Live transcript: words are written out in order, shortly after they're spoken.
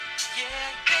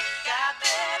I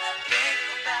better think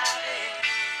about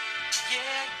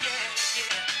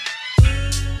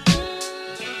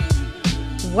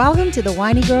it. Welcome to the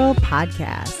Whiny Girl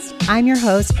Podcast. I'm your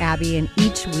host, Abby, and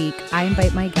each week I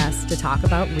invite my guests to talk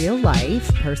about real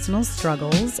life, personal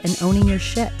struggles, and owning your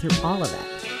shit through all of it.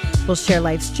 We'll share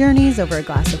life's journeys over a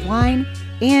glass of wine,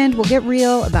 and we'll get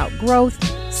real about growth,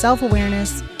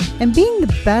 self-awareness, and being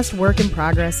the best work in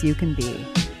progress you can be.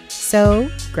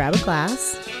 So grab a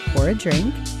glass, pour a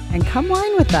drink, and come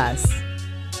wine with us.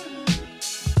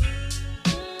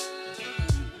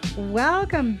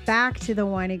 Welcome back to the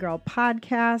Whiny Girl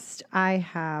Podcast. I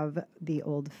have the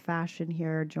old fashioned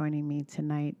here joining me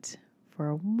tonight for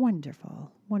a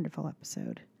wonderful, wonderful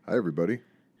episode. Hi, everybody.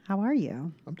 How are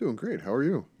you? I'm doing great. How are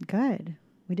you? Good.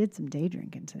 We did some day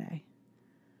drinking today.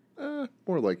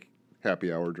 More like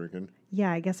happy hour drinking.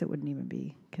 Yeah, I guess it wouldn't even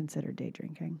be considered day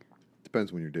drinking.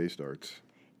 Depends when your day starts.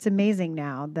 It's amazing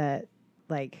now that,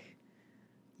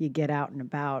 you get out and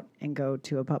about and go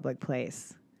to a public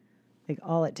place.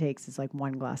 All it takes is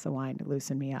one glass of wine to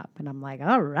loosen me up. And I'm like,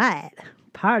 all right,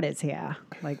 party's here.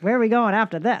 Where are we going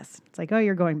after this? It's like, oh,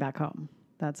 you're going back home.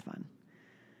 That's fun.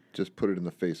 Just put it in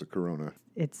the face of Corona.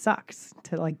 It sucks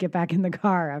to get back in the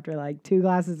car after 2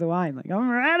 glasses of wine. I'm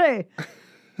ready.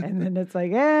 And then it's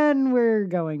and we're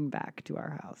going back to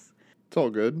our house. It's all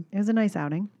good. It was a nice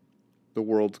outing. The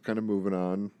world's kind of moving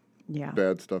on. Yeah.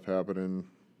 Bad stuff happening.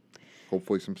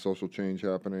 Hopefully some social change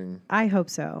happening. I hope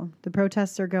so. The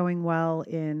protests are going well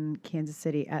in Kansas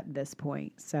City at this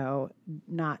point. So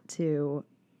we're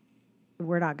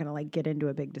not going to get into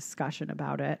a big discussion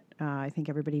about it. I think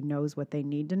everybody knows what they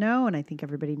need to know, and I think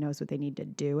everybody knows what they need to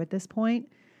do at this point.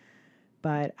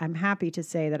 But I'm happy to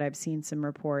say that I've seen some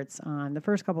reports on the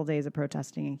first couple of days of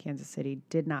protesting in Kansas City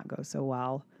did not go so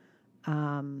well.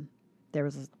 There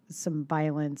was some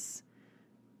violence.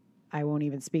 I won't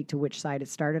even speak to which side it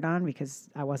started on because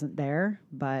I wasn't there.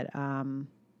 But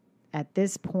at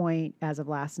this point, as of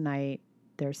last night,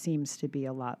 there seems to be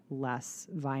a lot less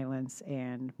violence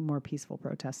and more peaceful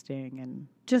protesting and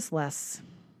just less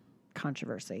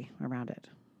controversy around it.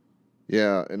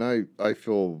 Yeah, and I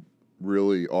feel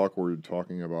really awkward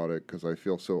talking about it because I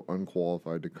feel so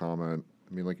unqualified to comment.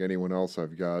 I mean, like anyone else,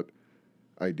 I've got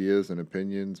ideas and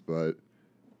opinions, but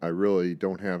I really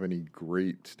don't have any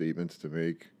great statements to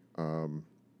make.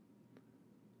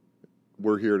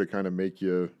 We're here to kind of make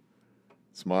you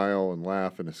smile and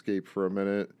laugh and escape for a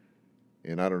minute.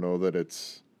 And I don't know that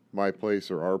it's my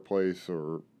place or our place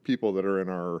or people that are in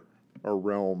our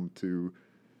realm to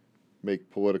make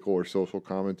political or social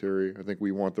commentary. I think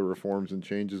we want the reforms and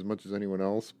change as much as anyone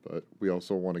else, but we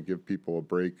also want to give people a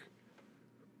break.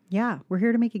 Yeah, we're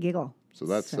here to make you giggle. So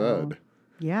that said.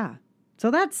 Yeah.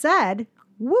 So that said,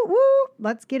 woo woo,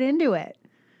 let's get into it.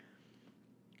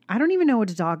 I don't even know what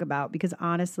to talk about because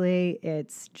honestly, it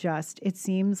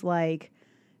seems like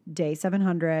day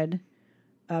 700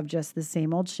 of just the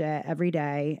same old shit every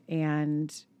day.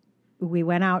 And we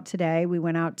went out today. We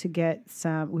went out to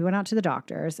the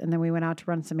doctors, and then we went out to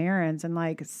run some errands,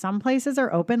 and some places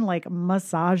are open,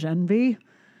 Massage Envy.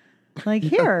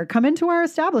 Here, come into our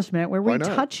establishment where we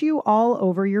touch you all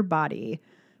over your body.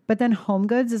 But then Home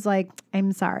Goods is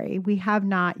I'm sorry, we have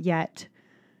not yet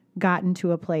gotten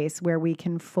to a place where we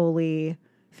can fully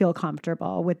feel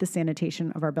comfortable with the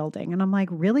sanitation of our building. And I'm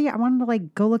really? I wanted to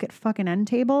go look at fucking end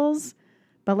tables.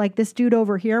 But this dude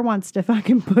over here wants to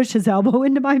fucking push his elbow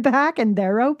into my back and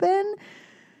they're open.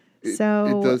 It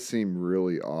does seem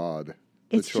really odd.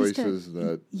 The choices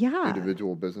that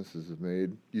individual businesses have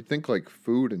made. You'd think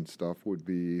food and stuff would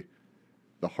be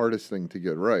the hardest thing to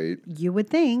get right. You would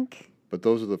think. But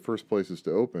those are the first places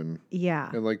to open.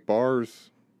 Yeah. And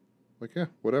bars, yeah,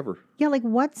 whatever. Yeah,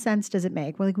 what sense does it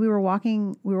make? Well, we were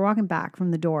walking back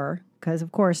from the door because,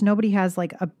 of course, nobody has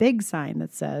a big sign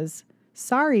that says,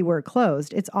 sorry, we're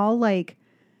closed. It's all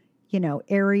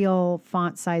Arial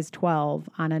font size 12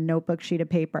 on a notebook sheet of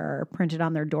paper printed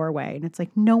on their doorway. And it's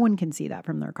no one can see that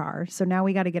from their car. So now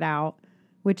we got to get out,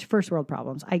 which first world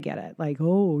problems. I get it.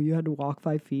 Oh, you had to walk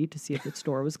 5 feet to see if the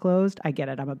store was closed. I get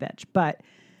it. I'm a bitch. But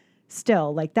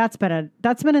still, that's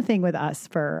been a thing with us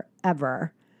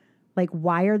forever.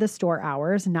 Why are the store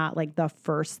hours not the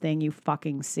first thing you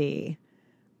fucking see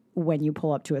when you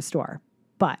pull up to a store?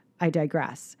 But I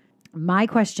digress. My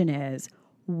question is,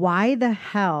 why the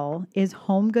hell is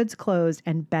Home Goods closed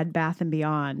and Bed Bath &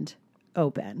 Beyond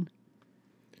open?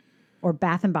 Or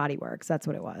Bath & Body Works, that's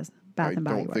what it was. Bath & Body Works.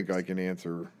 I don't think I can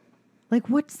answer.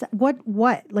 What's that? What?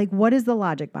 What is the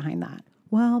logic behind that?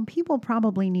 Well, people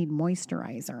probably need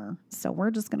moisturizer, so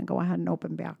we're just going to go ahead and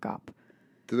open back up.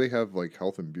 Do they have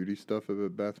health and beauty stuff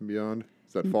at Bath & Beyond?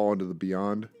 Does that fall into the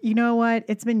beyond? You know what?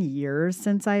 It's been years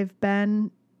since I've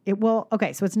been.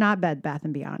 Okay, so it's not Bed Bath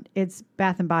 & Beyond. It's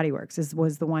Bath & Body Works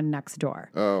was the one next door.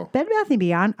 Oh. Bed Bath &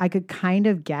 Beyond, I could kind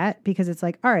of get because it's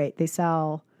like, all right, they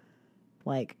sell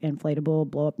like inflatable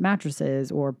blow-up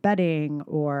mattresses or bedding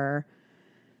or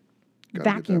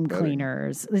vacuum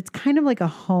cleaners. It's kind of like a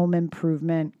home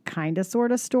improvement kind of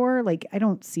sort of store. Like, I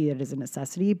don't see it as a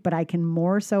necessity, but I can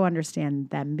more so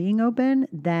understand them being open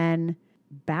than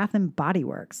Bath & Body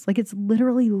Works. Like, it's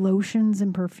literally lotions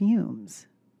and perfumes.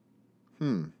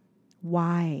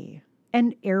 Why?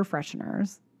 And air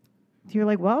fresheners. You're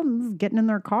like, well, this is getting in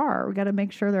their car. We got to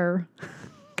make sure they're.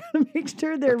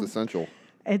 That's essential.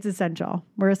 It's essential.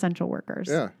 We're essential workers.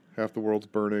 Yeah, half the world's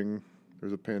burning.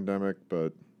 There's a pandemic,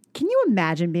 but. Can you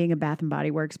imagine being a Bath & Body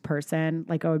Works person,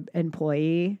 like an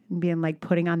employee, and being like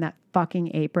putting on that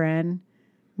fucking apron,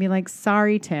 being like,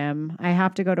 "Sorry, Tim, I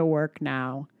have to go to work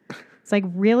now." It's like,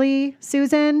 really,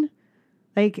 Susan?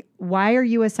 Like, why are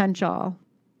you essential?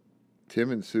 Tim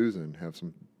and Susan have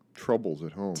some troubles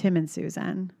at home. Tim and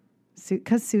Susan.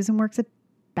 Because Susan works at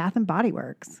Bath & Body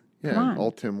Works. Yeah, and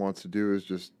all Tim wants to do is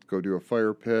just go do a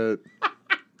fire pit.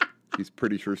 He's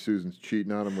pretty sure Susan's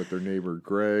cheating on him with their neighbor,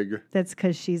 Greg. That's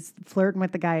because she's flirting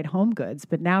with the guy at Home Goods,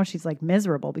 but now she's like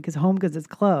miserable because Home Goods is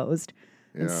closed.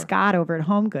 Yeah. And Scott over at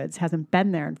Home Goods hasn't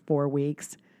been there in 4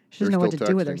 weeks. She doesn't know what to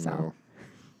do with herself. Though.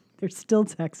 They're still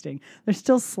texting. They're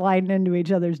still sliding into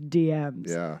each other's DMs.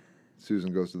 Yeah.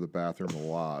 Susan goes to the bathroom a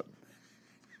lot.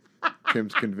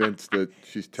 Tim's convinced that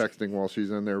she's texting while she's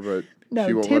in there, but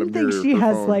she won't let him hear her phone. Tim thinks she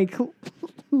has like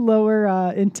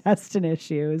lower intestine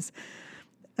issues.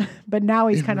 But now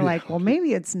he's kind of like, well,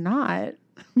 maybe it's not.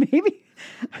 Maybe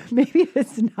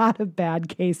it's not a bad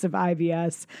case of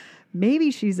IBS. Maybe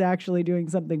she's actually doing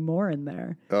something more in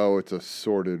there. Oh, it's a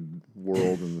sordid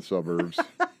world in the suburbs.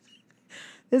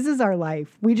 This is our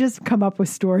life. We just come up with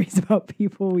stories about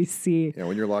people we see. Yeah,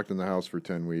 when you're locked in the house for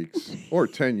 10 weeks or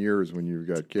 10 years when you've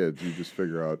got kids, you just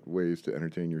figure out ways to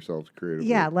entertain yourselves creatively.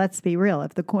 Yeah, let's be real.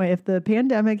 If the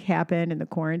pandemic happened and the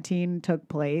quarantine took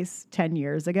place 10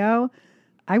 years ago,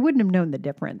 I wouldn't have known the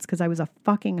difference because I was a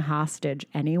fucking hostage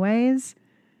anyways.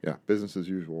 Yeah, business as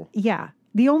usual. Yeah.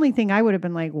 The only thing I would have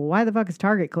been like, well, why the fuck is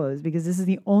Target closed? Because this is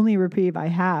the only reprieve I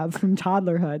have from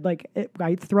toddlerhood. Like,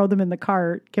 I throw them in the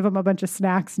cart, give them a bunch of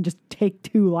snacks, and just take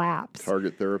 2 laps.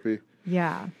 Target therapy?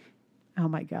 Yeah. Oh,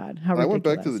 my God. How ridiculous. I went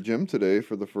back to the gym today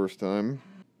for the first time.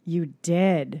 You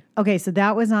did. Okay, so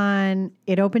that was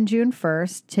it opened June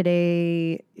 1st.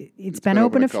 Today, it's been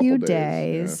open a few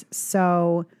days. Yeah.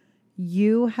 So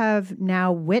you have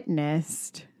now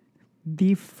witnessed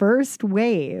the first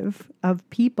wave of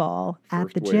people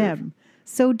at the gym.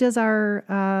 So do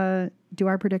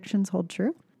our predictions hold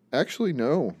true? Actually,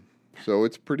 no. So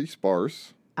it's pretty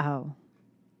sparse. Oh.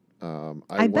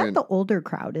 I bet the older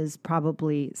crowd is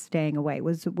probably staying away.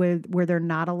 Were there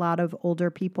not a lot of older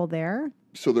people there?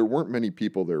 So there weren't many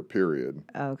people there, period.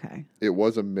 Okay. It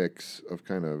was a mix of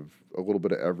kind of a little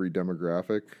bit of every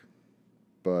demographic.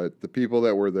 But the people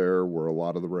that were there were a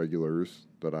lot of the regulars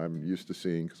that I'm used to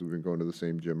seeing because we've been going to the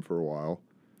same gym for a while.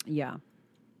 Yeah.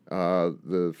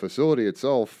 The facility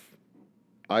itself,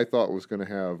 I thought was going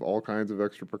to have all kinds of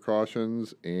extra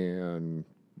precautions, and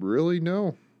really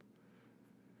no.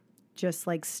 Just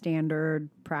like standard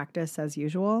practice as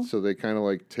usual? So they kind of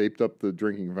like taped up the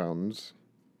drinking fountains,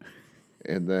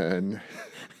 and then...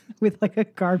 With like a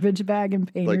garbage bag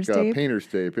and painter's tape? Like painter's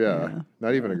tape, yeah.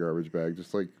 Not even a garbage bag,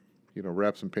 just like...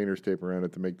 wrap some painter's tape around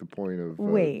it to make the point of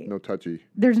no touchy.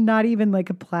 There's not even like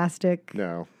a plastic.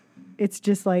 No. It's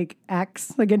just like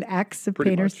an X of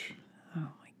pretty painter's. Much. Oh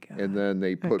my God. And then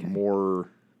they put more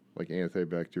like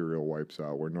antibacterial wipes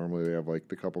out where normally they have like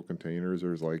the couple containers.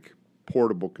 There's like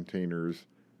portable containers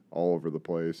all over the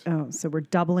place. Oh, so we're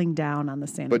doubling down on the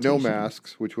sanitation. But no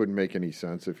masks, which wouldn't make any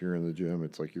sense if you're in the gym.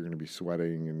 It's like you're going to be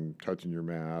sweating and touching your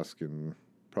mask and...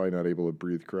 probably not able to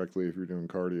breathe correctly if you're doing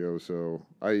cardio, so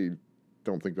I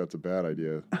don't think that's a bad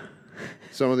idea.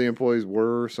 Some of the employees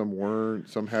were, some weren't.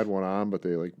 Some had one on, but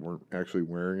they like weren't actually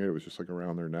wearing it. It was just like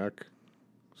around their neck.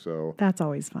 So that's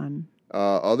always fun.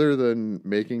 Other than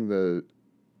making the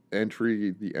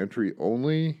entry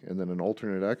only, and then an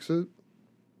alternate exit,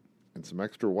 and some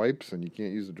extra wipes, and you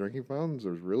can't use the drinking fountains.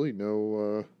 There's really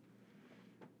no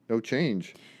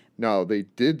change. Now they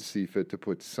did see fit to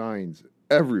put signs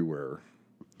everywhere.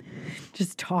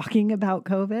 Just talking about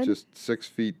COVID? Just 6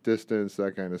 feet distance,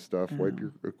 that kind of stuff. Wipe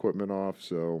your equipment off.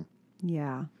 So,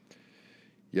 yeah,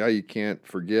 you can't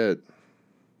forget.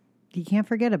 You can't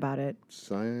forget about it.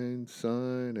 Sign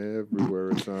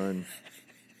everywhere. Sign.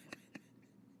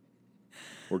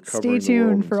 Stay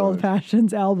tuned for Old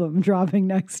Fashioned's album dropping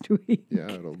next week.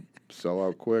 Yeah, it'll sell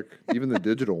out quick. Even the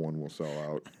digital one will sell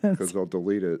out because they'll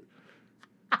delete it.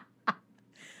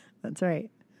 That's right.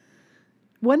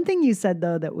 One thing you said,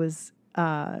 though, that was,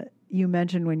 you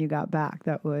mentioned when you got back,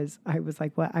 I was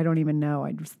like, what? I don't even know.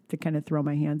 I just to kind of throw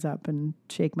my hands up and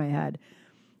shake my head.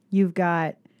 You've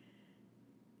got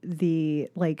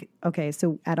okay,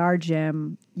 so at our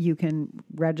gym, you can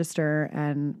register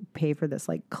and pay for this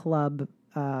like club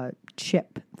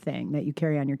chip thing that you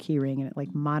carry on your key ring, and it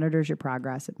like monitors your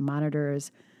progress. It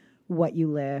monitors what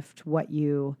you lift,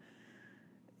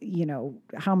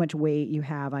 how much weight you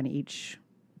have on each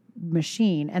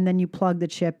machine. And then you plug the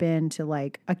chip into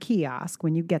like a kiosk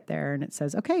when you get there, and it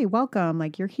says, okay, welcome.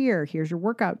 Like, you're here. Here's your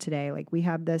workout today. Like, we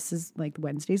have this is like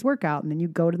Wednesday's workout. And then you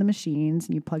go to the machines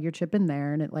and you plug your chip in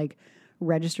there, and it like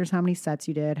registers how many sets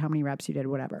you did, how many reps you did,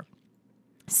 whatever.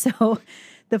 So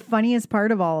the funniest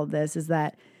part of all of this is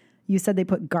that you said they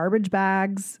put garbage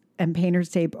bags and painter's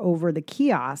tape over the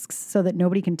kiosks so that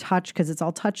nobody can touch, because it's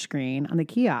all touchscreen on the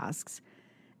kiosks.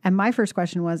 And my first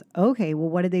question was, okay, well,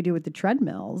 what did they do with the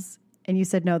treadmills? And you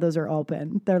said, no, those are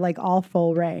open. They're like all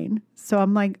full rein. So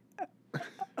I'm like,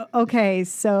 okay,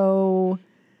 so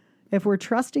if we're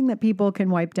trusting that people can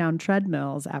wipe down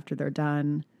treadmills after they're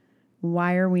done,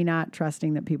 why are we not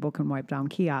trusting that people can wipe down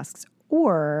kiosks?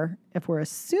 Or if we're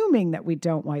assuming that we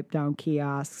don't wipe down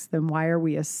kiosks, then why are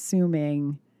we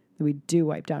assuming that we do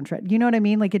wipe down tread? You know what I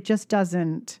mean? Like, it just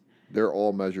doesn't. They're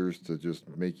all measures to just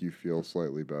make you feel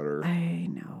slightly better. I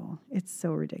know. It's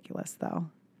so ridiculous, though.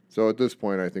 So at this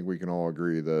point, I think we can all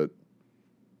agree that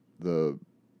the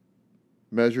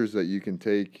measures that you can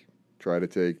take, try to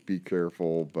take, be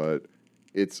careful, but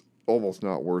it's almost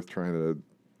not worth trying to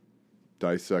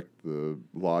dissect the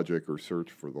logic or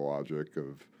search for the logic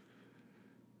of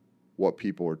what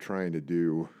people are trying to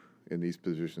do in these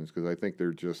positions, because I think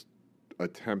they're just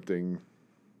attempting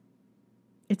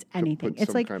it's anything. Put it's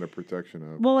some like kind of protection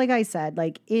up. Well, like I said,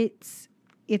 like it's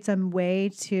a way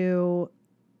to,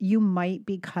 you might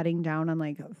be cutting down on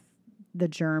like the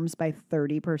germs by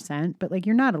 30%, but like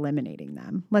you're not eliminating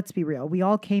them. Let's be real. We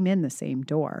all came in the same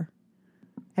door,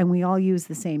 and we all use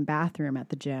the same bathroom at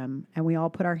the gym, and we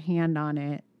all put our hand on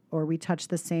it, or we touch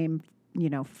the same,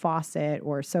 faucet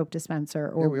or soap dispenser.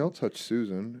 Or we all touch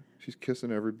Susan. She's kissing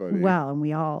everybody. Well, and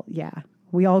we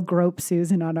all grope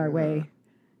Susan on our way.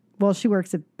 Well, she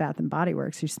works at Bath and Body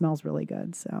Works. She smells really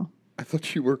good, so. I thought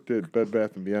she worked at Bed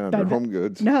Bath & Beyond or Home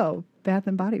Goods. No, Bath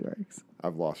and Body Works.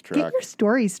 I've lost track. Get your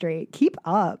story straight. Keep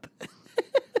up.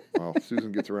 Well,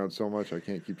 Susan gets around so much, I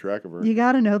can't keep track of her. You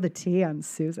got to know the tea on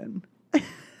Susan.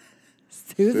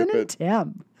 Susan and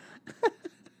Tim.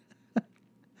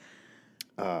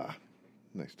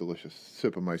 Nice, delicious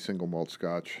sip of my single malt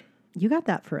Scotch. You got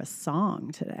that for a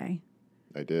song today.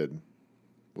 I did.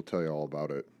 We'll tell you all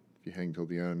about it if you hang till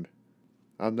the end.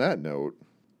 On that note,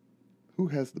 who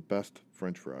has the best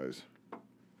French fries?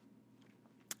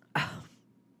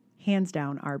 Hands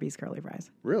down, Arby's curly fries.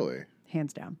 Really?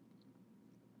 Hands down.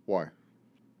 Why?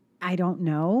 I don't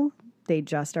know. They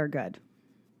just are good.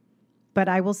 But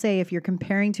I will say, if you're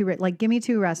comparing two, like, give me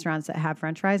two restaurants that have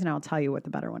French fries, and I'll tell you what the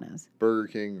better one is. Burger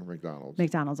King or McDonald's?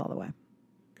 McDonald's all the way.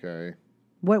 Okay.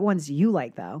 What ones do you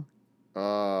like, though?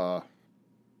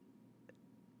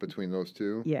 Between those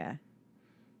two? Yeah.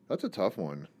 That's a tough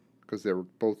one, because they're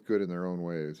both good in their own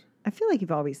ways. I feel like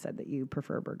you've always said that you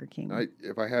prefer Burger King.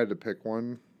 If I had to pick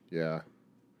one, yeah.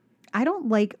 I don't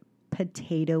like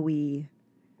potato-y,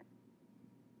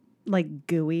 like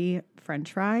gooey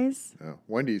French fries. Yeah.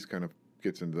 Wendy's kind of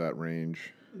gets into that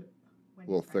range. A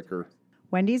little thicker.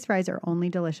 Wendy's fries are only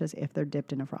delicious if they're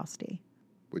dipped in a Frosty.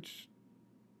 Which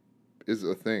is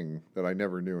a thing that I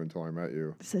never knew until I met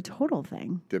you. It's a total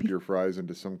thing. Dip your fries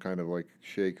into some kind of like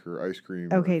shake or ice cream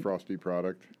or Frosty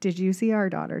product. Did you see our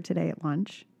daughter today at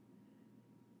lunch?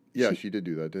 Yeah, she did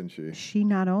do that, didn't she? She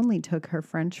not only took her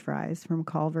French fries from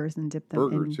Culver's and dipped them in.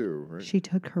 Burger too, right? She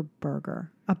took her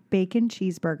burger, a bacon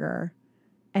cheeseburger,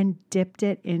 and dipped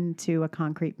it into a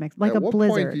concrete mix, like a blizzard. At what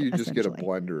point do you just get a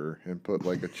blender and put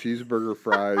like a cheeseburger,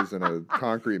 fries, and a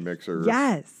concrete mixer?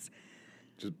 Yes.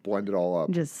 Just blend it all up.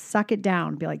 Just suck it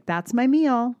down. Be like, that's my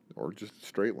meal. Or just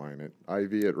straight line it.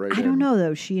 IV it right in. I don't know,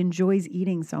 though. She enjoys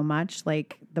eating so much,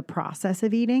 like the process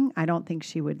of eating. I don't think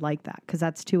she would like that because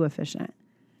that's too efficient.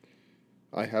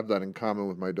 I have that in common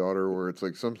with my daughter where it's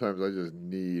like sometimes I just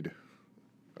need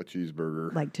a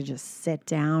cheeseburger. Like to just sit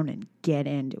down and get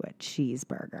into a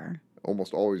cheeseburger.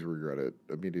 Almost always regret it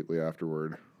immediately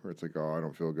afterward where it's like, oh, I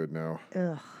don't feel good now.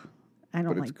 Ugh. I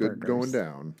don't like burgers. But it's good going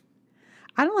down.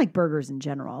 I don't like burgers in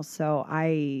general, so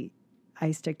I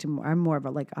stick to more. I'm more of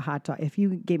a hot dog. If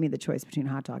you gave me the choice between a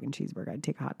hot dog and cheeseburger, I'd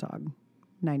take a hot dog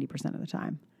 90% of the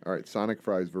time. All right, Sonic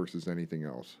fries versus anything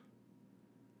else.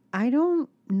 I don't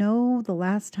know the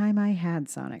last time I had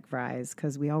Sonic fries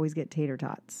because we always get tater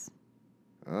tots.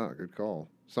 Ah, good call.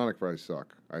 Sonic fries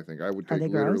suck, I think. I would Are take they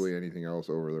gross? literally anything else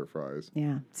over their fries.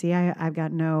 Yeah. See, I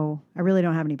really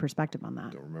don't have any perspective on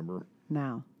that. Don't remember.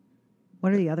 No.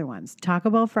 What are the other ones? Taco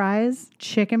Bell fries?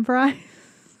 Chicken fries?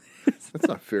 That's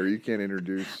not fair. You can't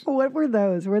introduce... What were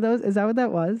those? Is that what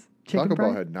that was? Chicken Taco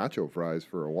Bell fries? had nacho fries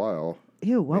for a while.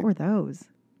 Ew, what were those?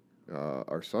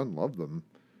 Our son loved them.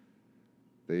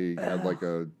 They had like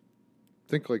a...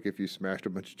 Think like if you smashed a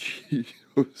bunch of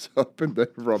Cheetos up and then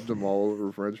rubbed them all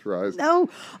over French fries. No.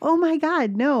 Oh my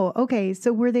God. No. Okay.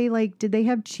 So were they like, did they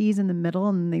have cheese in the middle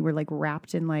and they were like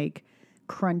wrapped in like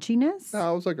crunchiness?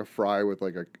 No, it was like a fry with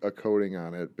like a coating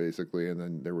on it, basically. And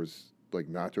then there was like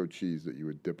nacho cheese that you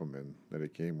would dip them in that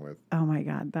it came with. Oh my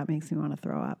God. That makes me want to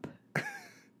throw up.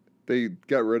 They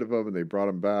got rid of them and they brought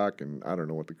them back. And I don't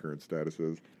know what the current status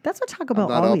is. That's what Taco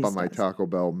Bell I'm not always up on my does. Taco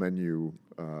Bell menu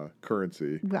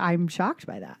currency. I'm shocked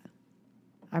by that.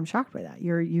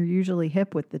 You're usually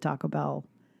hip with the Taco Bell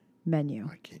menu.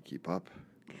 I can't keep up.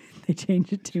 They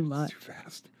change it too much. It's too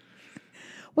fast.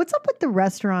 What's up with the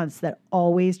restaurants that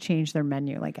always change their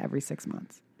menu like every 6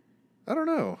 months? I don't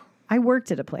know. I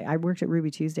worked at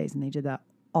Ruby Tuesdays and they did that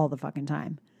all the fucking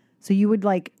time. So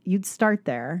you'd start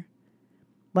there.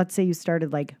 Let's say you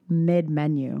started like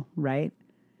mid-menu, right?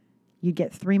 You'd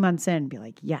get 3 months in and be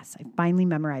like, yes, I finally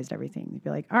memorized everything. You'd be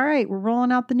like, all right, we're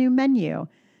rolling out the new menu.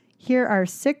 Here are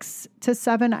 6 to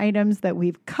 7 items that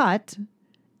we've cut,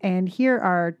 and here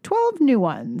are 12 new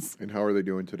ones. And how are they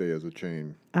doing today as a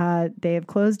chain? They have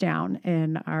closed down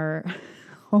in our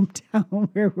hometown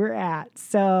where we're at.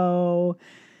 So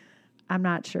I'm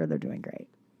not sure they're doing great.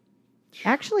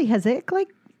 Actually, has it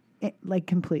like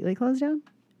completely closed down?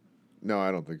 No,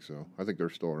 I don't think so. I think they're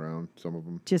still around, some of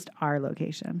them. Just our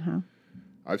location, huh?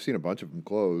 I've seen a bunch of them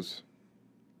close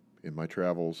in my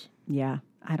travels. Yeah,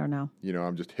 I don't know. You know,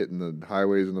 I'm just hitting the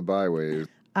highways and the byways.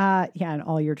 Yeah, and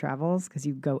all your travels because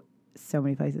you go so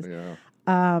many places. Yeah.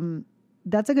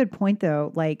 That's a good point,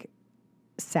 though. Like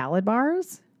salad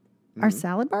bars. Are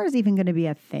salad bars even going to be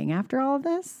a thing after all of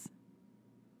this?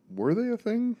 Were they a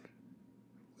thing?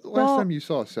 Last time you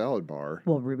saw a salad bar.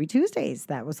 Well, Ruby Tuesdays.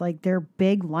 That was like their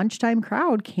big lunchtime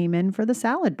crowd came in for the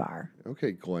salad bar.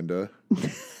 Okay, Glenda.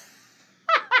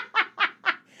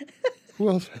 Who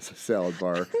else has a salad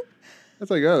bar?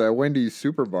 That's like, that Wendy's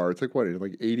Super Bar. It's like, what,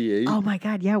 like 88? Oh, my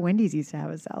God. Yeah, Wendy's used to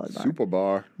have a salad bar. Super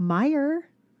Bar. Meyer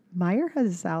has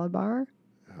a salad bar.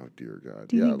 Oh, dear God.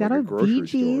 Do you think that'll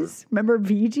VG's? Remember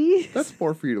VG's? That's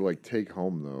more for you to, like, take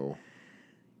home, though.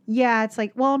 Yeah, it's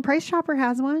like, well, and Price Chopper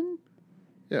has one.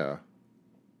 Yeah.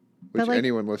 But Which like,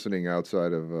 anyone listening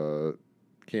outside of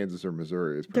Kansas or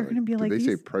Missouri is probably... They're going to be like... Did they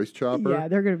say Price Chopper? Yeah,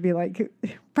 they're going to be like,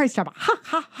 Price Chopper. Ha,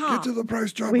 ha, ha. Get to the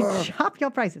Price Chopper. We chop your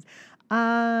prices.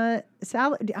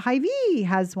 Hy-Vee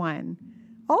has one.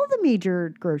 All the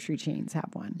major grocery chains have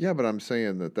one. Yeah, but I'm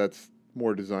saying that's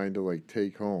more designed to, like,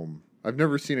 take home. I've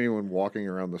never seen anyone walking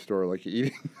around the store, like,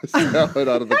 eating a salad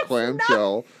out of the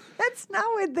clamshell. That's not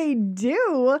what they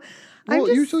do. Well,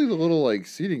 usually the little, like,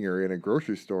 seating area in a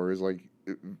grocery store is, like,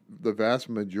 the vast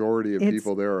majority of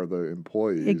people there are the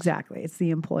employees. Exactly. It's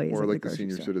the employees or, of like, the the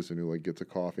senior store. citizen who, like, gets a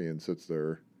coffee and sits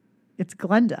there. It's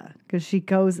Glenda, because she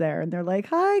goes there, and they're like,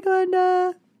 hi,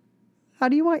 Glenda. How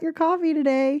do you want your coffee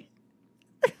today?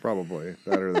 Probably.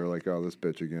 That or they're like, oh, this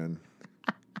bitch again.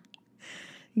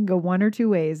 You can go one or two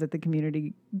ways at the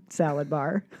community salad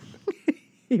bar.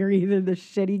 You're either the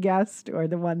shitty guest or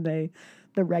the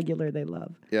regular they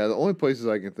love. Yeah, the only places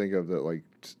I can think of that, like,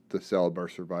 the salad bar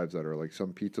survives that are, like,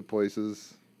 some pizza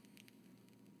places.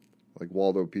 Like,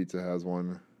 Waldo Pizza has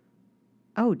one.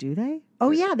 Oh, do they?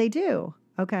 Oh, yeah, they do.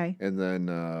 Okay. And then...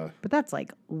 but that's,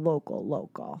 like,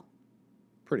 local.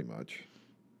 Pretty much.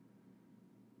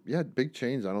 Yeah, big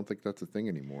chains, I don't think that's a thing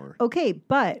anymore. Okay,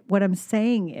 but what I'm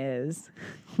saying is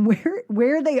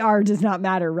where they are does not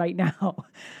matter right now.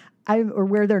 Or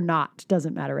where they're not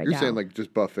doesn't matter right now. You're saying like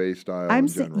just buffet style I'm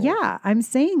in general. yeah, I'm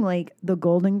saying like the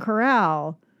Golden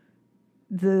Corral,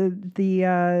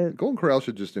 the Golden Corral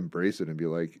should just embrace it and be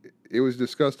like, it was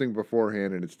disgusting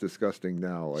beforehand and it's disgusting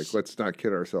now. Like, let's not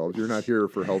kid ourselves. You're not here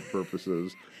for health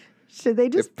purposes. Should they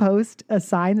just post a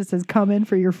sign that says "Come in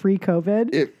for your free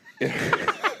COVID"?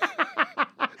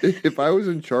 If I was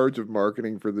in charge of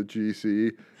marketing for the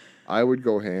GC, I would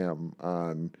go ham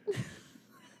on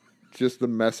just the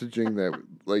messaging that,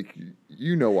 like,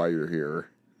 you know why you're here.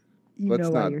 Let's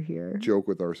know why you're here. Joke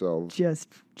with ourselves. Just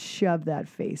shove that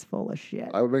face full of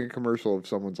shit. I would make a commercial of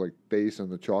someone's like face in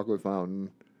the chocolate fountain,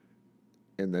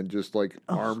 and then just like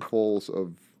armfuls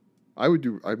of. I'd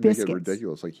make Biscuits. it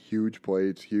ridiculous, like huge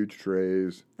plates, huge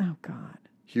trays. Oh God.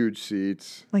 Huge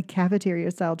seats. Like cafeteria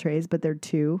style trays, but they're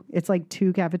two. It's like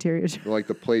two cafeteria trays. Like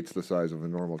the plate's the size of a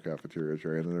normal cafeteria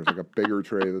tray, and then there's like a bigger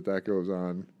tray that goes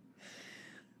on.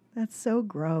 That's so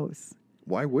gross.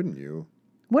 Why wouldn't you?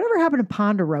 Whatever happened to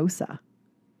Ponderosa?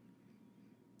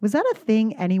 Was that a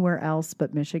thing anywhere else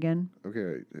but Michigan?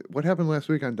 Okay, what happened last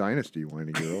week on Dynasty,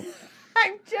 whiny girl?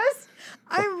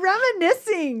 I'm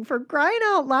reminiscing, for crying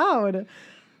out loud.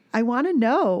 I want to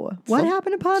know what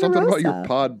happened to Ponderosa. Something about your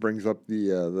pod brings up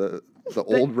the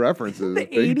old references the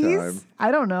big 80s? time.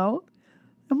 I don't know.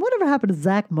 And whatever happened to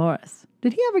Zach Morris?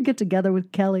 Did he ever get together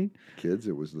with Kelly? Kids,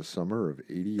 it was the summer of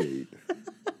 '88.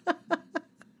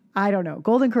 I don't know.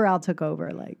 Golden Corral took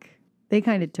over. Like, they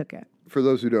kind of took it. For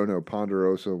those who don't know,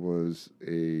 Ponderosa was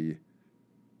a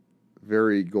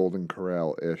very Golden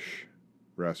Corral-ish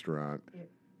restaurant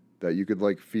that you could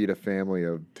like feed a family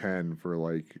of 10 for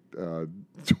like $20.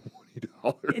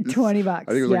 $20. I think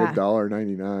it was like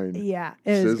 $1.99. Yeah,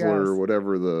 it was Sizzler gross. or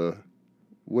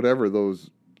whatever those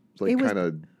like kind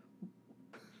of.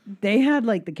 They had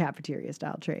like the cafeteria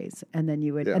style trays, and then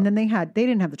you would, Yeah. and then they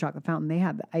didn't have the chocolate fountain. They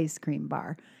had the ice cream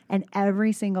bar, and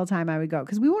every single time I would go,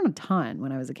 because we went a ton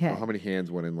when I was a kid. How many hands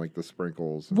went in like the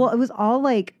sprinkles? Well, it was all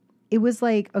like. It was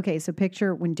like, okay, so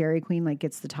picture when Dairy Queen like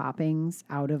gets the toppings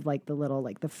out of like the little,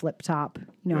 like the flip top,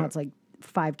 how it's like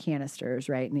 5 canisters,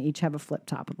 right? And they each have a flip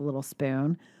top with a little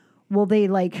spoon. Well, they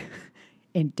like,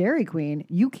 in Dairy Queen,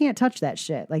 you can't touch that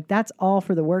shit. Like that's all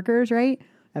for the workers, right?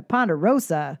 At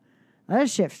Ponderosa, that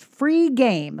shit's free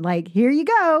game. Like, here you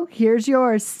go. Here's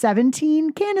your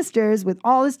 17 canisters with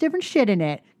all this different shit in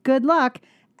it. Good luck.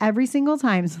 Every single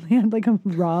time, so they had like a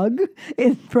rug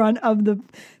in front of the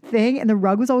thing, and the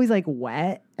rug was always like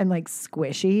wet and like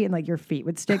squishy, and like your feet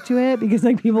would stick to it because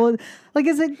like people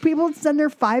would send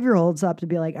their 5-year-olds up to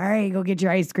be like, all right, go get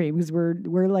your ice cream because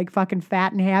we're like fucking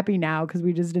fat and happy now because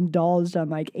we just indulged on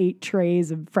like 8 trays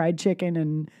of fried chicken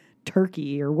and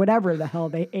turkey or whatever the hell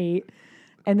they ate.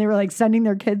 And they were like sending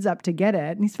their kids up to get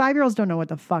it. And these 5-year-olds don't know what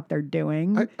the fuck they're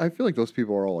doing. I feel like those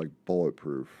people are all like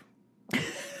bulletproof.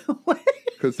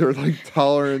 Because their like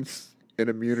tolerance and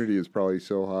immunity is probably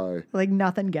so high. Like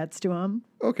nothing gets to them.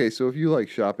 Okay, so if you like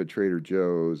shop at Trader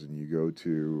Joe's and you go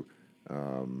to,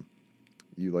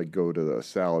 go to a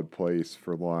salad place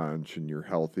for lunch and you're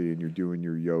healthy and you're doing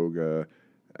your yoga,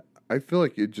 I feel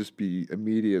like it'd just be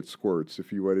immediate squirts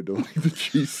if you went into like the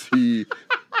GC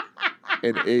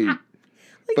and ate.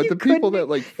 But the people that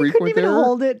like frequent you couldn't even there,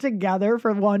 hold it together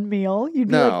for one meal. You'd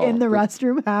be like in the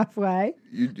restroom halfway.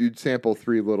 You'd sample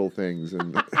 3 little things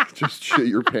and just shit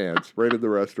your pants right in the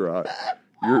restaurant.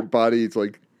 Your body's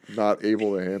like not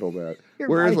able to handle that.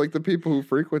 Whereas like the people who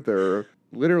frequent there,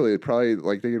 literally probably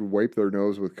like they could wipe their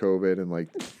nose with COVID and like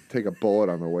take a bullet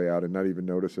on the way out and not even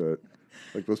notice it.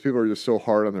 Like those people are just so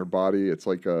hard on their body. It's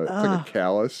like a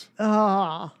callus.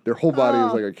 Their whole body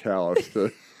is like a callus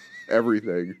to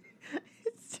everything.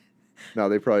 Now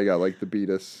they probably got like the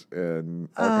beatus and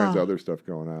all kinds of other stuff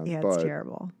going on. Yeah, it's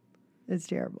terrible. It's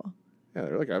terrible. Yeah,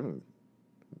 they're like,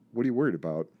 what are you worried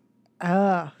about?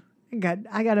 I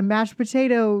got a mashed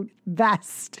potato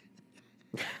vest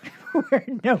where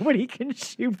nobody can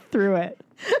shoot through it.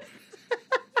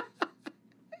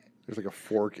 There's like a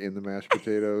fork in the mashed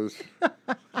potatoes.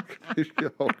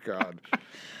 Oh God.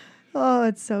 Oh,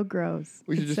 it's so gross.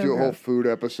 We should just do a whole food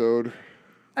episode.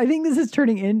 I think this is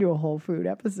turning into a whole food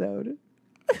episode.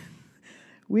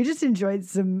 We just enjoyed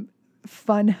some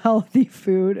fun, healthy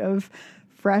food of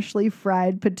freshly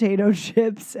fried potato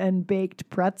chips and baked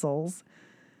pretzels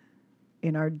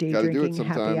in our day drinking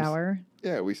happy hour.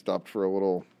 Yeah, we stopped for a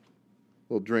little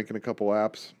drink and a couple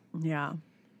apps. Yeah.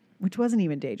 Which wasn't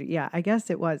even day drinking. Yeah, I guess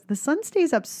it was. The sun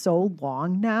stays up so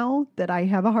long now that I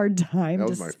have a hard time. That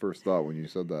was my first thought when you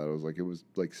said that. I was like, it was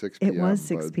like 6 p.m. It was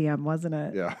 6 p.m., wasn't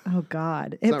it? Yeah. Oh,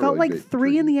 God. It felt like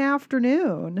 3 in the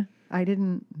afternoon. I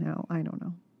don't know.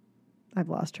 I've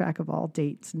lost track of all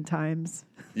dates and times.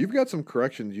 You've got some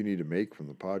corrections you need to make from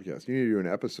the podcast. You need to do an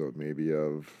episode maybe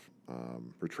of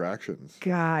retractions.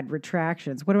 God,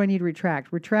 retractions. What do I need to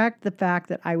retract? Retract the fact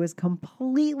that I was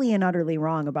completely and utterly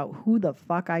wrong about who the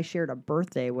fuck I shared a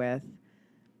birthday with,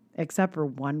 except for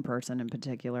one person in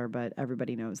particular, but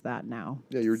everybody knows that now.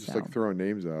 Yeah, you were just like throwing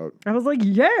names out. I was like,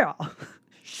 yeah,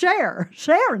 share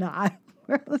not.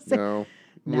 No.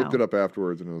 Looked it up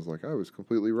afterwards and I was like, I was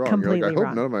completely wrong. Completely You're like, I hope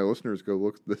wrong. none of my listeners go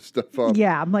look this stuff up.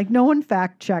 Yeah, I'm like, no one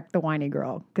fact checked the whiny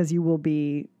girl because you will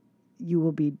be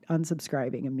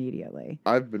unsubscribing immediately.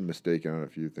 I've been mistaken on a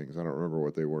few things. I don't remember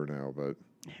what they were now, but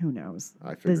who knows?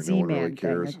 I figured the no one Z-Man really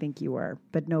cares. thing, I think you were,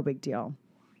 but no big deal.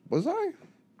 Was I?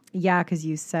 Yeah, because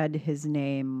you said his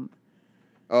name.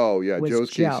 Oh yeah, was Joe's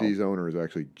Joe. KC's owner is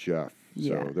actually Jeff.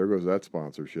 Yeah. So there goes that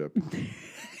sponsorship.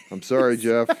 I'm sorry,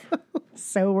 Jeff.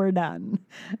 So we're done.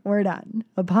 We're done.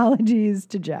 Apologies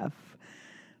to Jeff.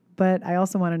 But I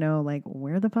also want to know, like,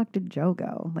 where the fuck did Joe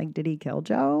go? Like, did he kill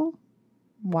Joe?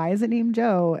 Why is it named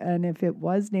Joe? And if it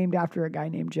was named after a guy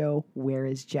named Joe, where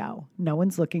is Joe? No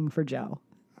one's looking for Joe.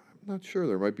 I'm not sure.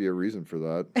 There might be a reason for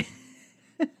that.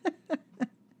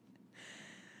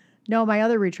 No, my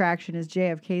other retraction is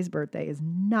JFK's birthday is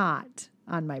not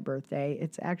on my birthday.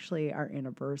 It's actually our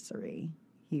anniversary.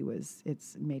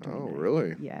 It's May 29th. Oh,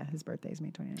 really? Yeah, his birthday is May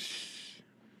 29th.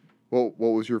 Well, what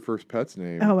was your first pet's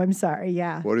name? Oh, I'm sorry.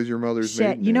 Yeah. What is your mother's Shit.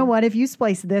 maiden You know name? what? If you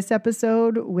splice this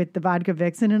episode with the Vodka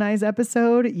Vixen and I's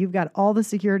episode, you've got all the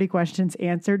security questions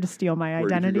answered to steal my Where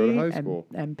did you identity go to high school?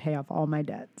 and pay off all my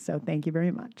debt. So thank you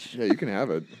very much. Yeah, you can have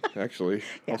it, actually.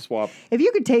 Yeah. I'll swap. If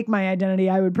you could take my identity,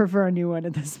 I would prefer a new one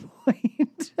at this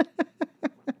point.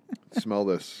 Smell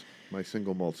this. My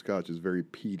single malt scotch is very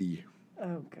peaty.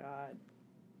 Oh, God.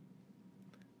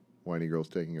 Whiny girl's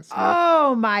taking a sniff.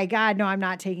 Oh, my God. No, I'm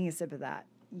not taking a sip of that.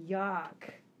 Yuck.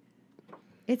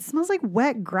 It smells like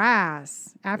wet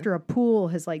grass after a pool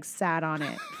has like sat on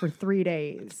it for 3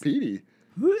 days. Peaty.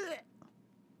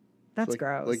 That's Like,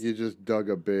 gross. Like you just dug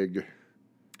a big...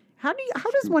 How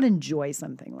does one enjoy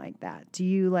something like that? Do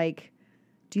you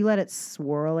let it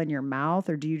swirl in your mouth,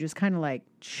 or do you just kind of like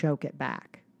choke it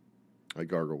back? I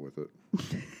gargle with it.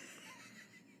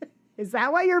 Is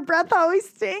that why your breath always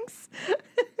stinks?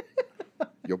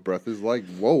 Your breath is like,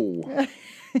 whoa.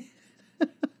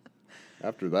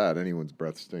 After that, anyone's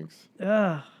breath stinks.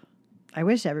 Ugh. I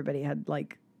wish everybody had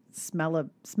like smell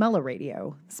a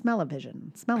radio,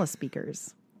 smell-o-vision,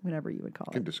 smell-o-speakers, whatever you would call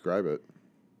You can it. describe it.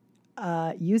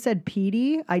 You said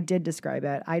peaty. I did describe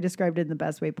it. I described it in the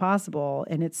best way possible.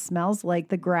 And it smells like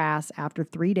the grass after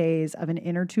 3 days of an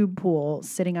inner tube pool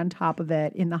sitting on top of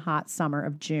it in the hot summer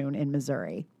of June in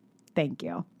Missouri. Thank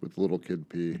you. With little kid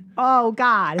pee. Oh,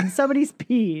 God. And somebody's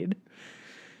peed.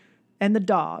 And the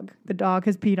dog. The dog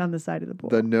has peed on the side of the pool.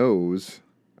 The nose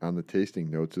on the tasting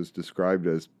notes is described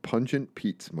as pungent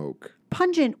peat smoke.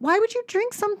 Pungent. Why would you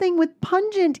drink something with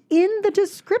pungent in the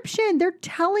description? They're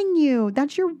telling you.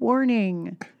 That's your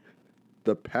warning.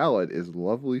 The palate is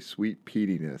lovely sweet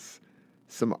peatiness,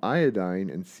 some iodine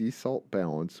and sea salt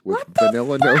balance with What the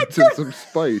vanilla fuck? notes and some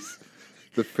spice.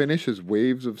 The finish is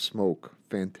waves of smoke.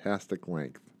 Fantastic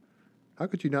length. How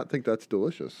could you not think that's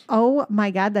delicious? Oh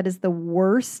my God, that is the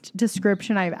worst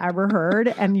description I've ever heard,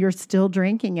 and you're still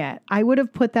drinking it. I would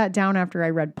have put that down after I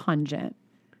read pungent.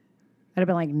 I'd have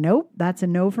been like, nope, that's a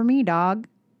no for me, dog.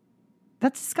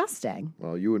 That's disgusting.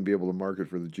 Well, you wouldn't be able to market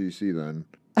for the GC then.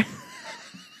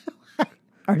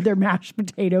 Are there mashed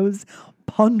potatoes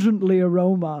pungently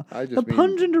aroma? I just the mean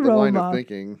pungent the aroma. line of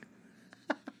thinking.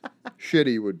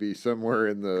 Shitty would be somewhere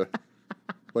in the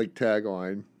like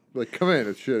tagline. Like, come in,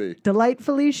 it's shitty.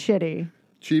 Delightfully shitty,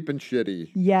 Cheap and shitty.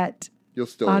 yet You'll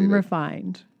still eat it.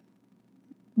 unrefined.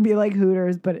 Be like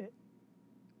Hooters, but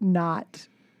not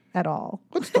at all.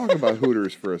 Let's talk about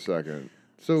Hooters for a second.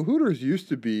 So Hooters used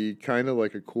to be kind of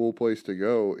like a cool place to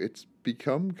go. It's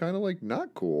become kind of like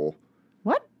not cool.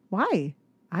 What? Why?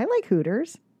 I like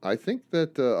Hooters. I think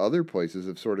that other places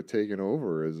have sort of taken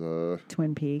over as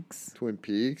Twin Peaks. Twin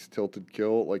Peaks, Tilted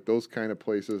Kilt, like those kind of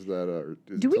places that are...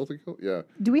 Is Do it we- Tilted Kilt? Yeah.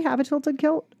 Do we have a tilted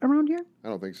kilt around here? I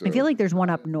don't think so. I feel like there's one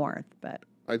up north, but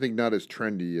I think not as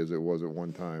trendy as it was at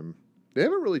one time. They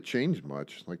haven't really changed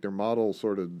much. Like their model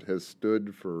sort of has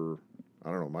stood for, I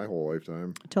don't know, my whole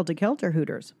lifetime. tilted kilt or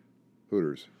Hooters?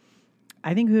 Hooters.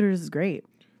 I think Hooters is great.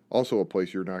 Also a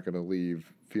place you're not going to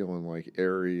leave feeling like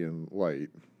airy and light.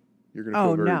 You're going to Oh,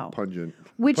 feel very no. pungent.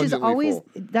 Which is pungently always, full.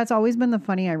 that's always been the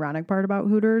funny, ironic part about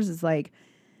Hooters is like,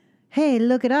 hey,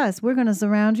 look at us. We're going to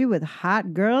surround you with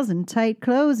hot girls and tight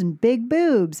clothes and big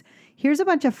boobs. Here's a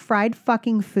bunch of fried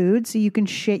fucking food so you can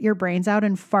shit your brains out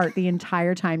and fart the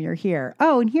entire time you're here.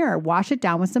 Oh, and here, wash it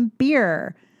down with some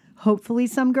beer. Hopefully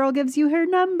some girl gives you her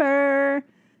number.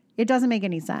 It doesn't make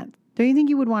any sense. Don't you think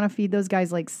you would want to feed those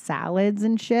guys like salads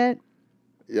and shit?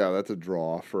 Yeah, that's a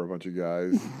draw for a bunch of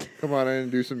guys. Come on in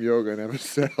and do some yoga and have a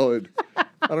salad.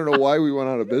 I don't know why we went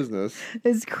out of business.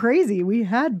 It's crazy. We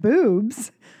had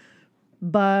boobs,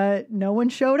 but no one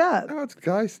showed up. No, it's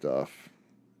guy stuff.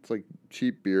 It's like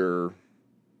cheap beer,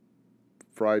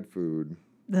 fried food.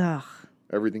 Ugh.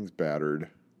 Everything's battered.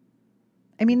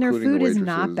 I mean, their Including food the is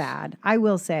not waitresses. bad. I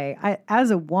will say, as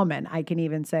a woman, I can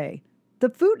even say the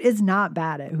food is not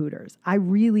bad at Hooters. I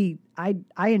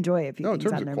enjoy a few No, in things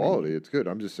terms on of their quality, menu. it's good.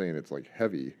 I'm just saying it's like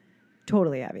heavy.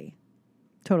 Totally heavy.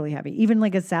 Totally heavy. Even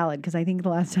like a salad, because I think the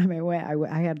last time I went,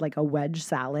 I had like a wedge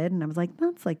salad, and I was like,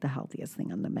 that's like the healthiest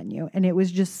thing on the menu. And it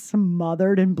was just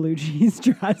smothered in blue cheese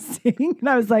dressing. And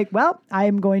I was like, well, I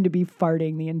am going to be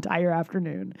farting the entire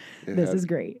afternoon. This is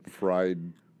great.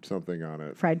 Fried something on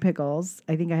it. Fried pickles.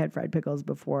 I think I had fried pickles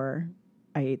before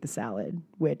I ate the salad,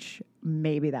 which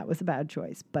maybe that was a bad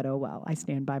choice. But oh well, I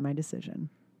stand by my decision.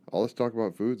 All this talk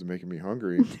about food's making me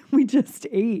hungry. We just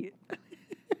ate.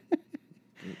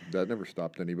 That never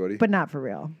stopped anybody. But not for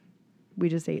real. We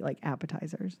just ate like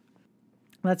appetizers.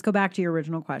 Let's go back to your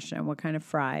original question. What kind of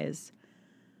fries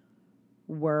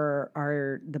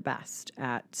are the best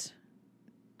at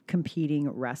competing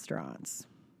restaurants?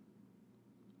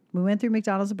 We went through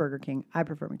McDonald's and Burger King. I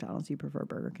prefer McDonald's. You prefer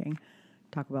Burger King.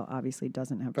 Taco Bell obviously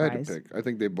doesn't have I fries. had to pick. I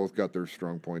think they both got their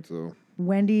strong points, though.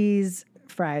 Wendy's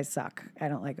fries suck. I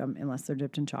don't like them unless they're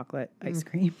dipped in chocolate ice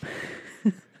cream.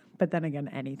 But then again,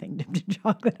 anything dipped in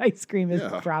chocolate ice cream is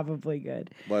probably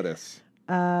good. Lettuce.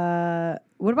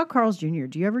 What about Carl's Jr.?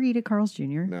 Do you ever eat at Carl's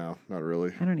Jr.? No, not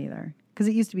really. I don't either. Because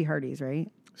it used to be Hardee's,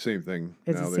 right? Same thing.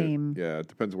 It's the same. Yeah, it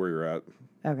depends where you're at.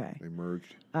 Okay. They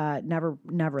merged.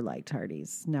 Never liked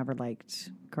Hardee's. Never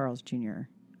liked Carl's Jr.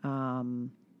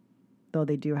 Though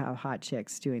they do have hot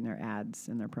chicks doing their ads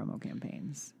and their promo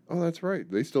campaigns. Oh, that's right.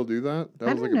 They still do that?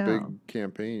 That was like a big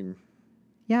campaign.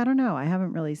 Yeah, I don't know. I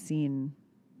haven't really seen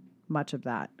much of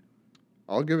that.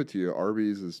 I'll give it to you.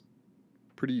 Arby's is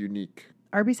pretty unique.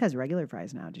 Arby's has regular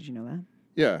fries now. Did you know that?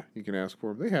 Yeah, you can ask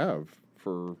for them. They have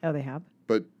for. Oh, they have?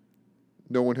 But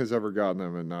no one has ever gotten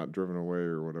them and not driven away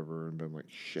or whatever and been like,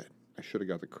 shit, I should have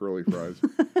got the curly fries.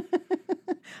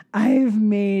 I've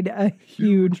made a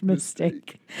huge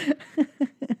mistake.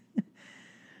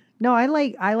 No, I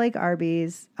like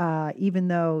Arby's, even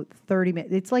though 30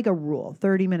 minutes, it's like a rule.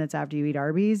 30 minutes after you eat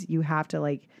Arby's, you have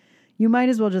to you might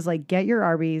as well just get your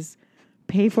Arby's,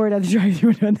 pay for it at the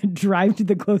drive-thru, and then drive to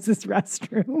the closest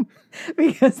restroom.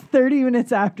 Because 30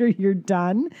 minutes after you're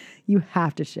done, you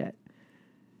have to shit.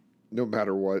 No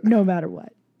matter what. No matter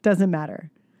what. Doesn't matter.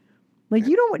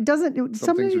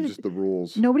 Some things are just the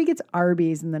rules. Nobody gets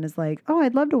Arby's and then is like, oh,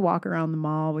 I'd love to walk around the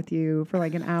mall with you for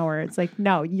an hour. It's like,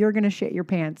 no, you're going to shit your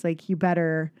pants. You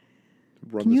better.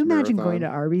 Can you imagine going to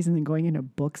Arby's and then going in a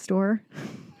bookstore?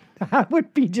 That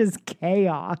would be just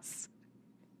chaos.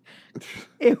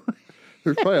 There's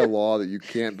probably a law that you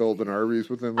can't build an Arby's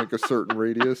within a certain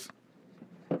radius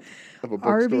of a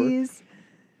bookstore. Arby's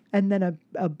and then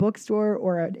a bookstore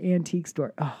or an antique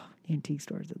store. Oh, antique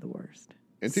stores are the worst.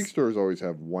 Antique stores always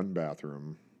have one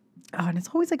bathroom. Oh, and it's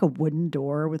always a wooden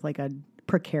door with a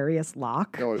precarious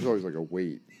lock. No, there's always a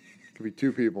wait. It could be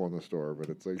two people in the store, but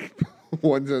it's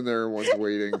one's in there and one's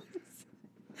waiting.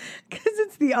 Because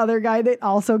it's the other guy that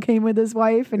also came with his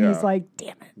wife, and he's like, damn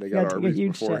it. They got Arby's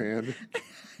beforehand.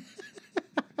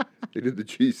 They did the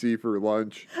GC for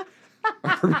lunch,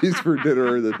 Arby's for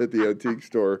dinner, and then hit the antique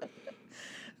store.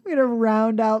 I'm going to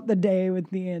round out the day with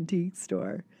the antique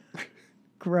store.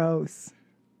 Gross.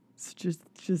 It's just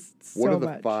so much. What are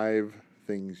the 5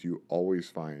 things you always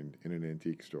find in an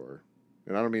antique store?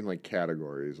 And I don't mean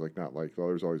categories, not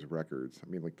there's always records. I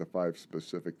mean the 5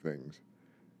 specific things.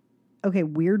 Okay,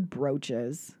 weird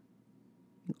brooches.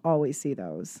 You always see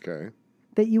those. Okay.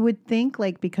 That you would think,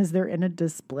 because they're in a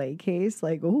display case,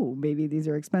 oh, maybe these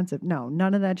are expensive. No,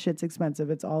 none of that shit's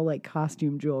expensive. It's all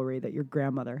costume jewelry that your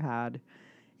grandmother had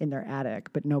in their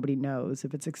attic, but nobody knows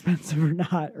if it's expensive or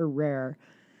not or rare.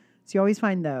 So you always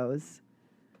find those.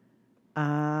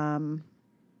 What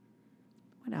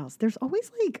else? There's always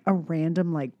a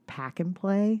random pack and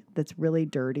play that's really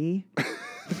dirty.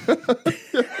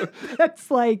 That's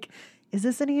is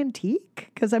this an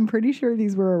antique? Because I'm pretty sure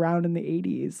these were around in the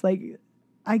 80s.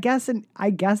 I guess the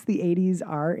 80s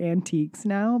are antiques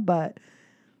now, but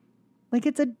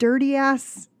it's a dirty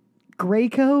ass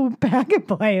Graco pack and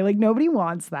play. Nobody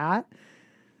wants that.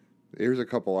 Here's a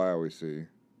couple I always see.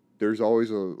 There's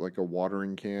always a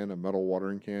watering can, a metal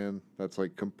watering can that's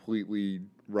completely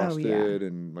rusted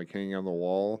and hanging on the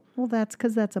wall. Well, that's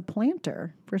because that's a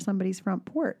planter for somebody's front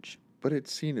porch. But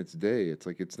it's seen its day. It's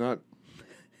it's not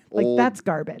old. That's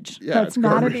garbage. Yeah, that's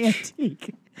not an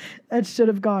antique. That should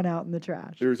have gone out in the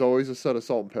trash. There's always a set of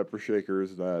salt and pepper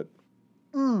shakers that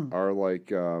are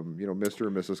Mr.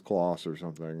 and Mrs. Claus or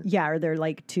something. Yeah, or they're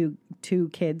two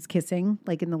kids kissing,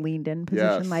 in the leaned-in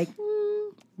position. Yes.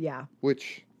 Yeah.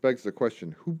 Which begs the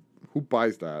question: who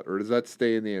buys that, or does that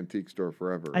stay in the antique store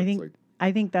forever?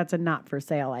 I think that's a not for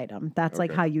sale item. That's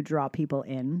how you draw people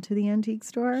into the antique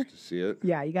store. Just to see it.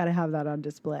 Yeah, you got to have that on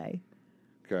display.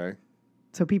 Okay.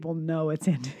 So people know it's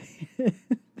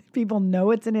people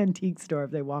know it's an antique store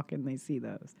if they walk in. They see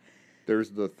those. There's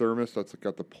the thermos that's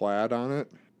got the plaid on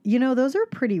it. You know, those are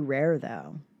pretty rare,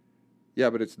 though. Yeah,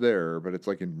 but it's there, but it's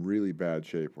like in really bad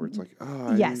shape where it's like,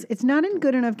 Yes, it's not in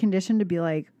good enough condition to be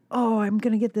like, oh, I'm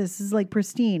going to get this. This is like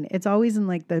pristine. It's always in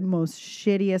like the most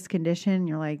shittiest condition.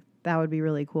 You're like, that would be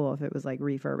really cool if it was like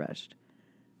refurbished.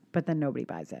 But then nobody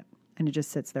buys it and it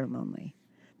just sits there lonely.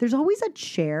 There's always a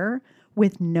chair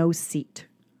with no seat.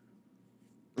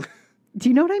 Do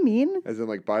you know what I mean? As in,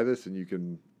 like, buy this and you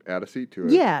can add a seat to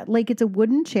it. Yeah, like it's a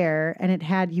wooden chair and it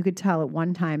had, you could tell at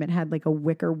one time it had like a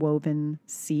wicker woven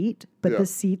seat, but the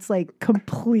seat's like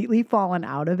completely fallen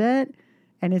out of it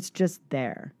and it's just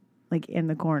there, like in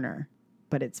the corner.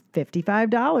 But it's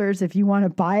 $55 if you want to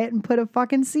buy it and put a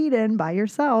fucking seat in by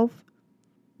yourself.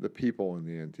 The people in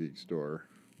the antique store,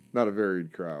 not a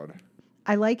varied crowd.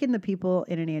 I liken the people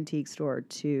in an antique store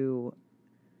to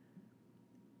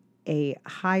a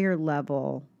higher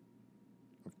level,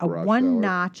 a one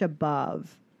notch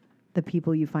above the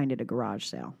people you find at a garage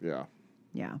sale. Yeah.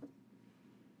 Yeah.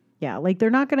 Yeah. Like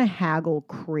they're not going to haggle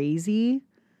crazy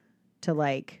to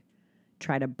like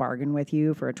try to bargain with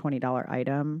you for a $20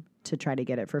 item to try to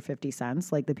get it for 50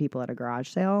 cents, like the people at a garage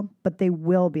sale. But they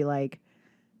will be like,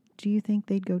 do you think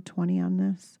they'd go 20 on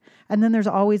this? And then there's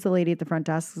always the lady at the front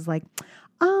desk who's like,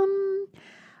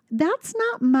 that's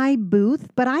not my booth,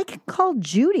 but I can call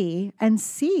Judy and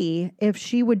see if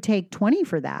she would take 20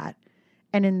 for that.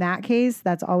 And in that case,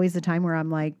 that's always the time where I'm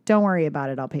like, don't worry about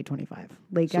it. I'll pay 25.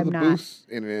 Like, so the booths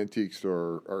in an antique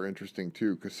store are interesting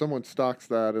too, because someone stocks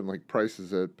that and like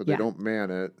prices it, but they don't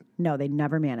man it. No, they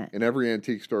never man it. And every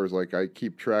antique store is like, I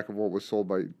keep track of what was sold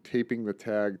by taping the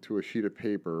tag to a sheet of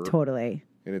paper. Totally.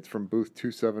 And it's from booth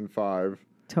 275.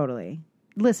 Totally.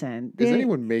 Listen. Is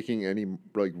anyone making any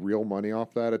like real money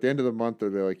off that? At the end of the month, they're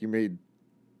like, you made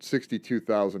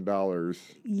 $62,000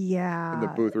 in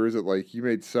the booth, or is it like you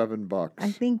made $7?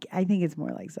 I think it's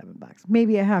more like $7.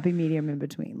 Maybe a happy medium in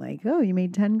between. Like, oh, you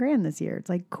made 10 grand this year. It's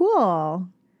like, cool.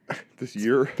 This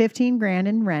year? 15 grand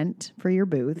in rent for your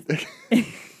booth.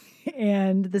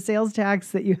 And the sales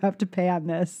tax that you have to pay on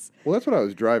this. Well, that's what I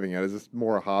was driving at. Is this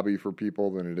more a hobby for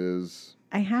people than it is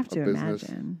I have to business?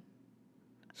 Imagine.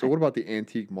 So what about the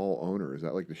antique mall owner? Is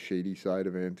that like the shady side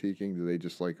of antiquing? Do they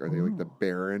just like, are they like the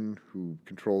baron who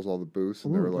controls all the booths?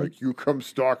 And they're like, you come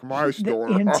stock my store.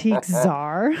 The antique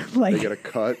czar? Like, they get a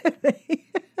cut?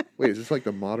 Wait, is this like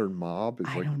the modern mob? Is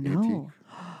I like don't antique know.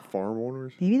 farm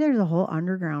owners? Maybe there's a whole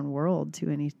underground world to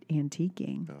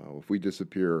antiquing. No, if we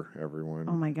disappear, everyone.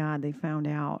 Oh my God, they found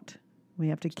out. We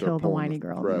have to kill the whiny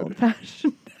girl in the old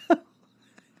fashioned.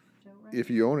 If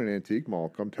you own an antique mall,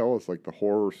 come tell us like the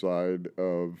horror side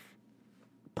of.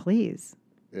 Please.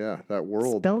 Yeah, that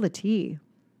world. Spill the tea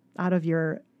out of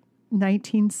your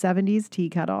 1970s tea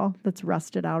kettle that's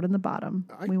rusted out in the bottom.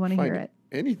 We want to hear it.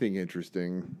 Anything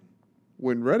interesting.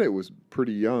 When Reddit was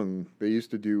pretty young, they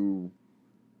used to do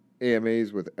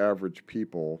AMAs with average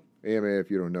people. AMA,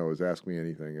 if you don't know, is Ask Me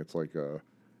Anything. It's like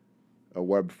a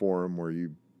web forum where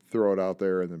you throw it out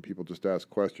there and then people just ask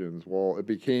questions. Well, it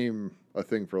became a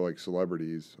thing for like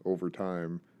celebrities over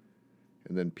time,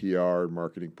 and then PR and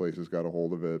marketing places got a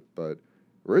hold of it. But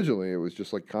originally it was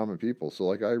just like common people. So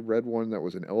like I read one that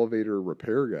was an elevator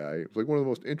repair guy. It was like one of the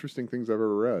most interesting things I've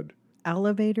ever read.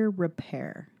 Elevator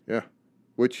repair. Yeah.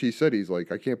 Which he said, he's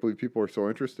like, I can't believe people are so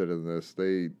interested in this.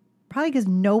 Probably because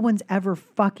no one's ever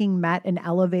fucking met an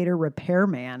elevator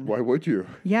repairman. Why would you?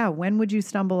 Yeah, when would you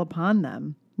stumble upon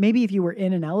them? Maybe if you were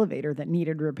in an elevator that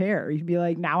needed repair, you'd be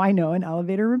like, now I know an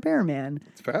elevator repairman.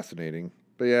 It's fascinating.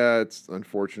 But yeah, it's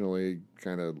unfortunately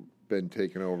kind of been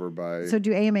taken over by... So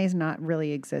do AMAs not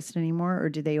really exist anymore, or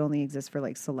do they only exist for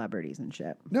like celebrities and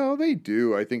shit? No, they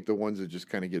do. I think the ones that just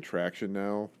kind of get traction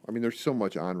now. I mean, there's so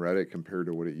much on Reddit compared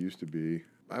to what it used to be.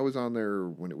 I was on there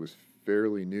when it was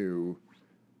fairly new,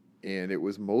 and it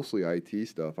was mostly IT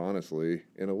stuff, honestly,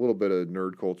 and a little bit of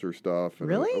nerd culture stuff. And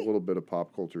Really? A little bit of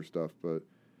pop culture stuff, but...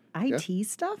 IT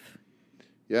stuff?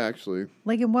 Yeah, actually.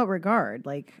 Like in what regard?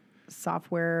 Like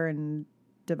software and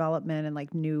development and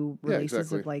like new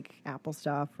releases of like Apple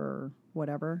stuff or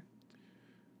whatever?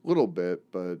 A little bit,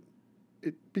 but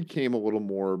it became a little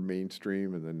more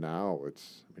mainstream, and then now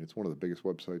it's one of the biggest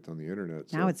websites on the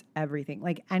internet. Now it's everything.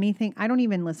 Like anything. I don't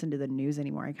even listen to the news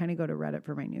anymore. I kind of go to Reddit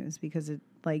for my news because it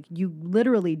like you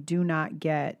literally do not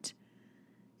get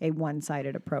a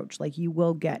one-sided approach. Like you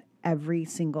will get every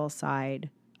single side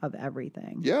of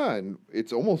everything. Yeah, and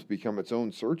it's almost become its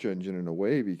own search engine in a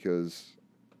way, because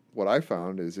what I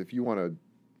found is if you want to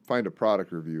find a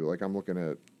product review, like I'm looking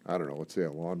at, I don't know, let's say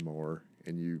a lawnmower,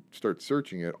 and you start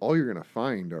searching it, all you're going to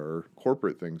find are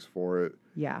corporate things for it.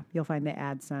 Yeah, you'll find the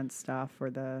AdSense stuff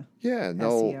or the and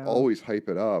they'll SEO. Always hype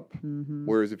it up. Mm-hmm.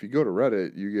 Whereas if you go to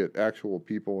Reddit, you get actual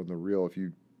people in the real. If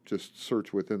you just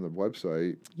search within the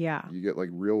website, Yeah. you get like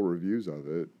real reviews of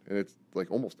it. And it's like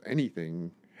almost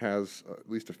anything has at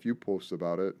least a few posts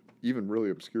about it, even really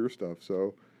obscure stuff.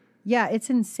 So Yeah, it's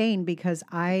insane because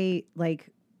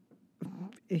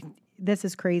this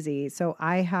is crazy. So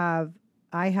I have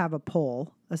a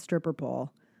pole, a stripper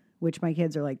pole, which my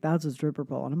kids are like, that's a stripper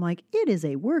pole. And I'm like, it is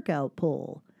a workout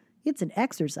pole. It's an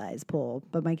exercise pole.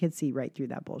 But my kids see right through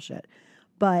that bullshit.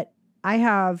 But I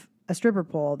have a stripper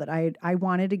pole that I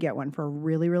wanted to get one for a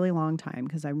really, really long time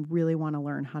because I really want to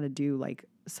learn how to do like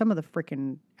some of the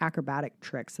freaking acrobatic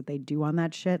tricks that they do on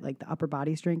that shit, like the upper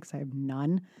body strength, because I have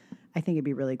none. I think it'd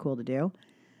be really cool to do.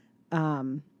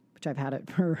 Which I've had it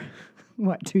for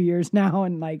 2 years now,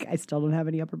 and like I still don't have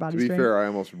any upper body to be strength. fair, I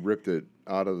almost ripped it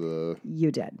out of the.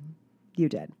 You did.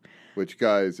 Which,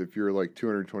 guys, if you're like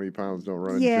 220 pounds, don't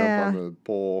run and Yeah. jump on the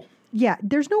pole. Yeah,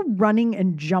 there's no running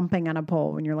and jumping on a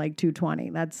pole when you're like 220.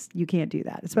 You can't do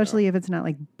that, especially if it's not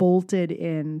like bolted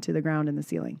into the ground in the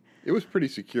ceiling. It was pretty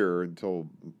secure until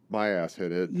my ass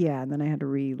hit it. Yeah, and then I had to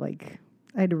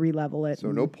re-level it.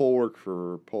 So no pole work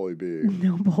for Polly B.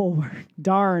 No pole work.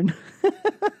 Darn.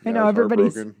 I know was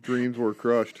everybody's heartbroken. Dreams were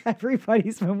crushed.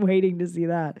 everybody's been waiting to see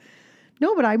that.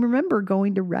 No, but I remember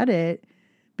going to Reddit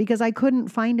because I couldn't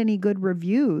find any good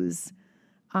reviews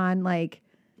on like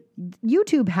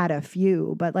YouTube had a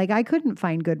few, but like I couldn't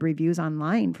find good reviews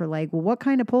online for like, well, what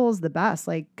kind of pole is the best?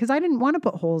 Like, because I didn't want to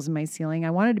put holes in my ceiling.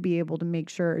 I wanted to be able to make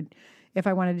sure if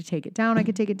I wanted to take it down, I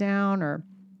could take it down, or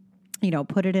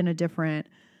put it in a different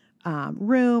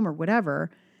room or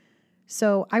whatever.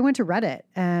 So I went to Reddit,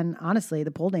 and honestly,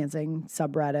 the pole dancing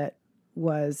subreddit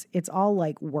it's all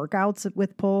like workouts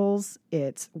with poles.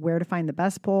 It's where to find the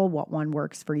best pole, what one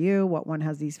works for you, what one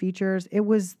has these features.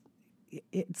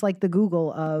 It's like the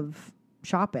Google of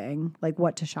shopping, like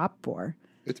what to shop for.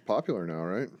 It's popular now,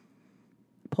 right?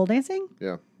 Pole dancing?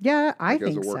 Yeah. Yeah, I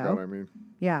think as a workout, so. I mean.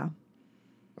 Yeah.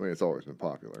 I mean, it's always been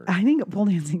popular. I think pole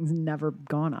dancing's never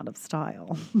gone out of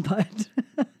style, but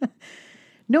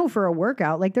no, for a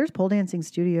workout, like there's pole dancing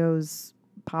studios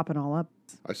popping all up.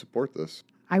 I support this.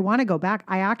 I want to go back.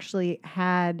 I actually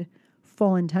had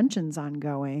full intentions on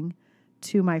going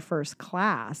to my first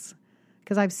class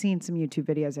because I've seen some YouTube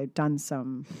videos. I've done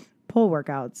some pole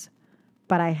workouts,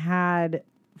 but I had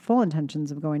full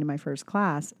intentions of going to my first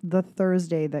class the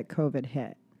Thursday that COVID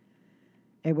hit.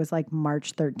 It was like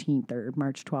March 13th or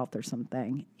March 12th or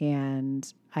something.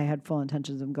 And I had full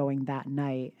intentions of going that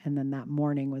night. And then that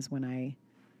morning was when I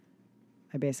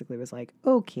basically was like,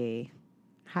 okay,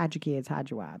 hide your kids, hide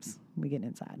your wives. We getting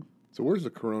inside. So where's the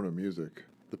Corona music?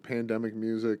 The pandemic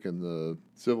music and the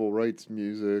civil rights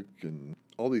music and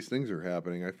all these things are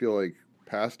happening. I feel like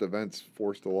past events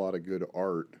forced a lot of good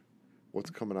art. What's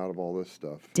coming out of all this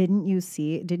stuff? Didn't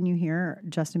you hear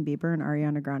Justin Bieber and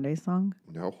Ariana Grande's song?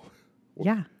 No.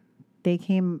 Yeah. They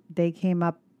came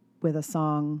up with a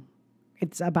song.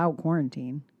 It's about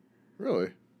quarantine.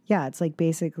 Really? Yeah, it's like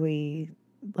basically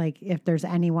like if there's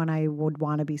anyone I would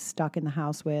want to be stuck in the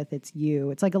house with, it's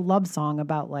you. It's like a love song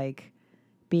about like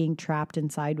being trapped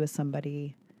inside with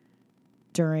somebody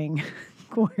during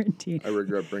quarantine. I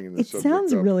regret bringing this It subject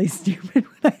sounds up. really stupid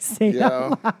when I say it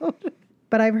out loud.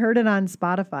 But I've heard it on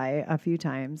Spotify a few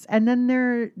times. And then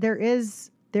there is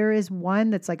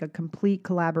one that's like a complete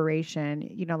collaboration,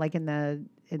 like in the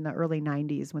early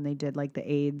 90s when they did like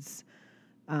the AIDS,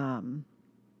 the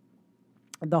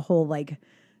whole like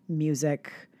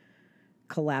music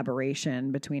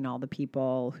collaboration between all the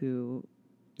people who.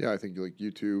 Yeah, I think like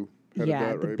U2 had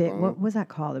Yeah, that, right? what was that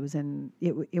called?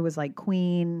 It was like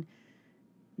Queen,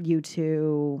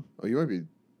 U2. Oh, you might be.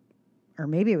 Or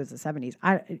maybe it was the 70s.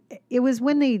 It was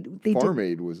when they Farm did,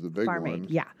 Aid was the big Farm one. Aid,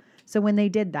 yeah. So when they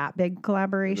did that big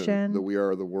collaboration, The We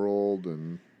Are the World,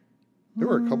 and there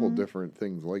were a couple different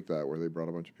things like that where they brought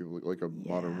a bunch of people, like a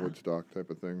modern Woodstock type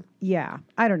of thing. yeah,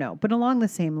 I don't know, but along the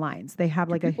same lines, they have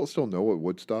Do like people still know what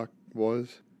Woodstock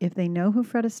was? if they know who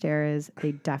Fred Astaire is,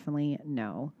 they definitely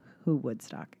know who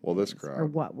Woodstock Well, this is, crowd. or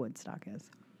what Woodstock is.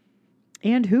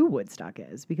 And who Woodstock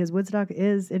is, because Woodstock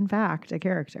is, in fact, a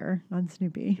character on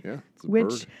Snoopy. Yeah, it's a Which,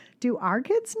 bird. do our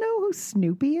kids know who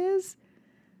Snoopy is?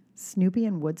 Snoopy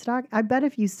and Woodstock? I bet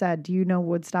if you said, do you know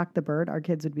Woodstock the bird? Our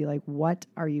kids would be like, what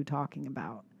are you talking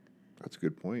about? That's a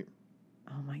good point.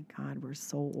 Oh my God, we're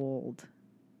so old.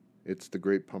 It's the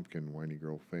Great Pumpkin, Whiny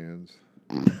Girl fans.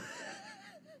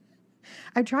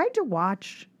 I tried to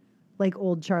watch like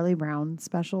old Charlie Brown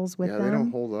specials with them. They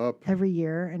don't hold up. Every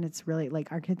year, and it's really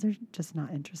like our kids are just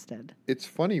not interested. It's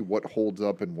funny what holds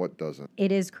up and what doesn't.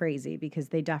 It is crazy because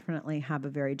they definitely have a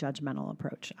very judgmental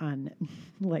approach on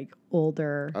like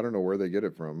older. I don't know where they get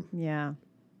it from. Yeah.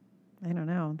 I don't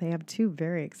know. They have two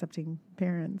very accepting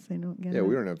parents. I don't get it. Yeah,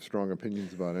 we don't have strong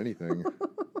opinions about anything.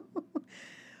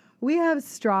 We have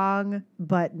strong,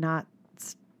 but not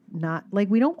like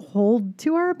we don't hold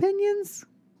to our opinions.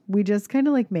 We just kind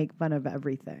of like make fun of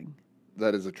everything.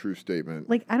 That is a true statement.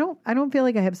 Like I don't feel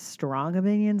like I have strong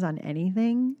opinions on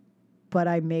anything, but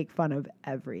I make fun of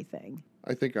everything.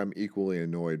 I think I'm equally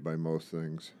annoyed by most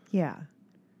things. Yeah.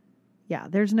 Yeah.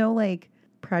 There's no like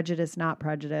prejudice, not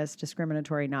prejudice,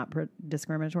 discriminatory, not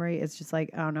discriminatory. It's just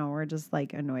like, oh no, we're just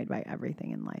like annoyed by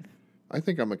everything in life. I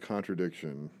think I'm a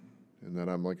contradiction in that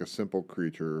I'm like a simple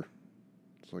creature.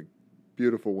 It's like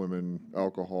beautiful women,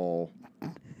 alcohol,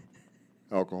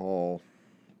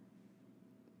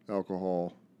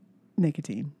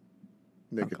 Nicotine,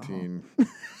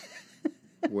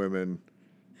 women,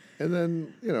 and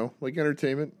then, like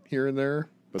entertainment here and there.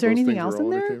 But is there those anything things else are all in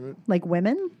there? entertainment. Like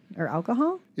women or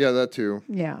alcohol? Yeah, that too.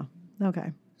 Yeah.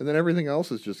 Okay. And then everything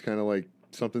else is just kind of like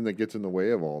something that gets in the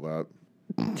way of all that.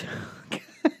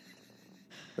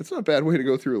 That's not a bad way to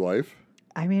go through life.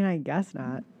 I mean, I guess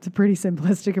not. It's a pretty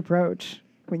simplistic approach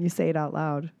when you say it out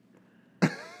loud.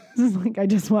 It's like, I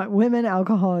just want women,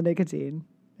 alcohol, and nicotine.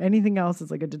 Anything else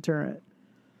is like a deterrent.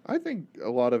 I think a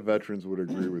lot of veterans would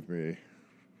agree with me.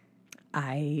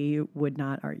 I would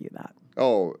not argue that.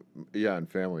 Oh, yeah,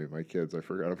 and family, my kids. I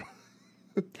forgot about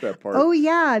that part. Oh,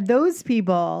 yeah, those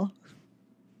people.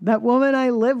 That woman I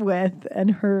live with and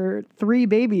her 3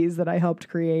 babies that I helped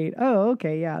create. Oh,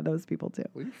 okay, yeah, those people too.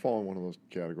 Well, you fall in one of those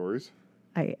categories.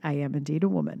 I am indeed a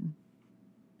woman.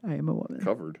 I am a woman.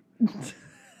 Covered.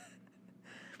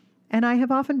 And I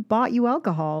have often bought you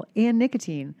alcohol and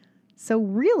nicotine. So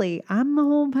really, I'm the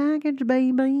whole package,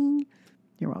 baby.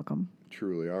 You're welcome.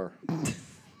 Truly are.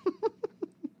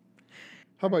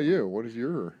 How about you? What is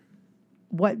your...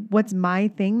 What's my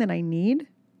thing that I need?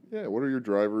 Yeah, what are your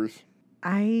drivers?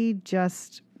 I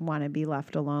just want to be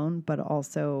left alone, but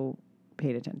also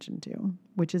paid attention to,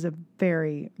 which is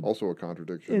also a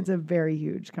contradiction. It's a very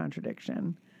huge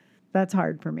contradiction. That's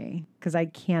hard for me because I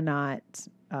cannot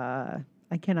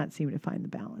seem to find the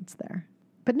balance there.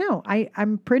 But no,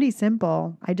 I'm pretty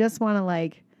simple. I just want to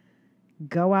like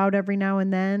go out every now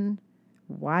and then,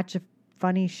 watch a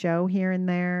funny show here and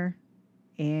there,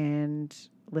 and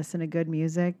listen to good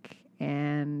music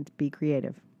and be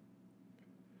creative.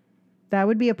 That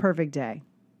would be a perfect day.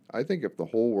 I think if the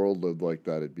whole world lived like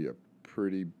that, it'd be a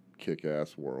pretty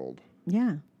kick-ass world.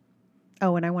 Yeah.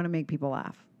 Oh, and I want to make people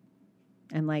laugh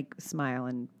and like smile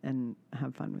and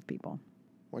have fun with people.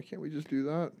 Why can't we just do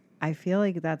that? I feel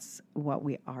like that's what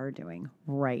we are doing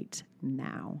right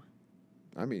now.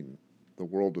 I mean, the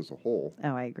world as a whole.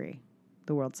 Oh, I agree.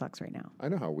 The world sucks right now. I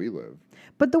know how we live.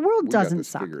 But the world doesn't got this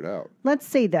suck. Figured out. Let's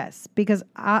say this, because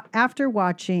after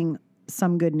watching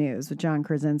Some Good News with John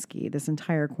Krasinski this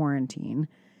entire quarantine,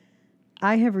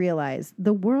 I have realized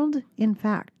the world, in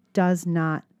fact, does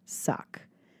not suck.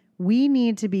 We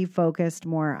need to be focused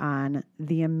more on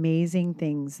the amazing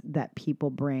things that people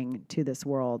bring to this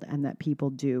world and that people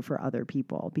do for other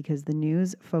people, because the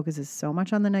news focuses so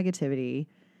much on the negativity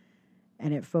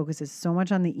and it focuses so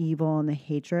much on the evil and the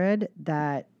hatred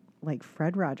that, like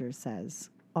Fred Rogers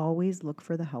says, always look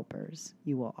for the helpers.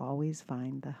 You will always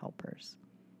find the helpers.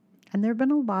 And there have been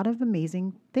a lot of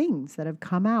amazing things that have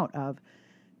come out of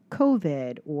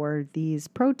COVID or these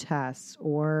protests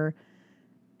or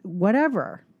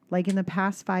whatever, like in the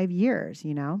past 5 years,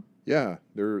 you know? Yeah,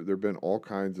 there have been all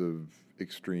kinds of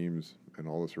extremes in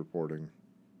all this reporting.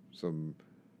 Some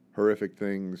horrific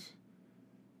things,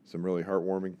 some really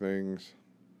heartwarming things,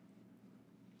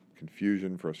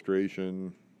 confusion,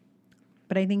 frustration.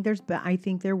 But I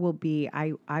think there will be,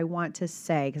 I want to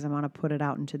say, because I want to put it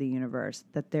out into the universe,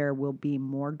 that there will be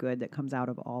more good that comes out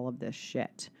of all of this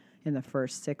shit in the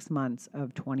first 6 months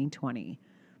of 2020.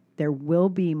 There will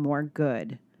be more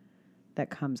good that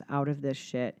comes out of this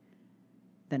shit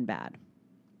than bad.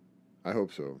 I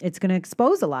hope so. It's going to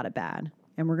expose a lot of bad,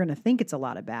 and we're going to think it's a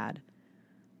lot of bad.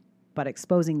 But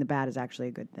exposing the bad is actually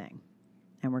a good thing.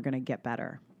 And we're going to get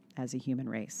better as a human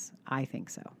race. I think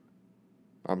so.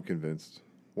 I'm convinced.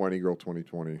 Whiny Girl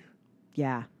 2020.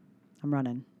 Yeah, I'm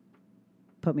running.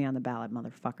 Put me on the ballot,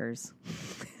 motherfuckers.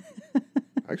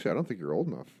 Actually, I don't think you're old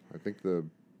enough. I think the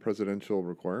presidential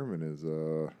requirement is...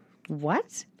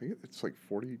 What? I think it's like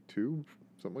 42,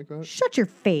 something like that. Shut your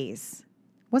face.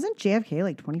 Wasn't JFK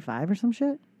like 25 or some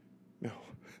shit? No.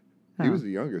 He was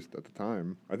the youngest at the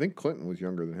time. I think Clinton was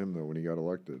younger than him, though, when he got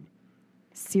elected.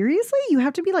 Seriously? You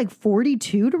have to be like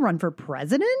 42 to run for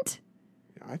president?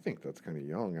 Yeah, I think that's kind of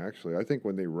young, actually. I think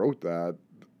when they wrote that,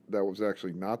 that was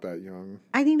actually not that young.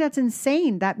 I think that's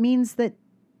insane. That means that,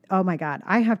 oh my God,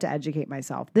 I have to educate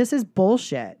myself. This is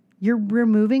bullshit. You're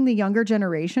removing the younger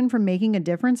generation from making a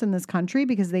difference in this country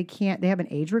because they have an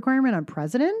age requirement on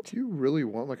president? Do you really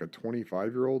want like a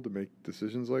 25-year-old to make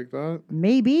decisions like that?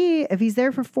 Maybe if he's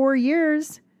there for 4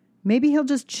 years, maybe he'll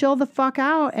just chill the fuck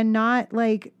out and not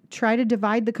like try to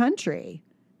divide the country.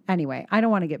 Anyway, I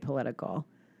don't want to get political.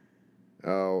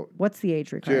 Oh, what's the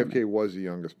age requirement? JFK was the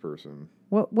youngest person.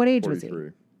 What age 43. was he?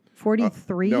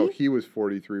 43? No, he was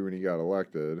 43 when he got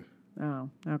elected.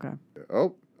 Oh, okay.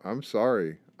 Oh, I'm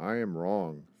sorry. I am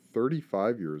wrong.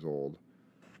 35 years old.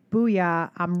 Booyah.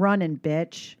 I'm running,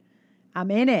 bitch. I'm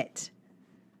in it.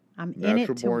 I'm in it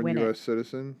to Natural-born win U.S. it.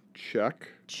 citizen. Check.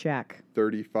 Check.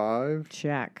 35.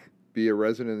 Check. Be a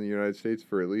resident in the United States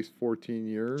for at least 14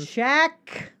 years.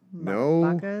 Check. No.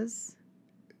 Motherfuckers.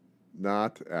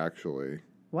 Not actually.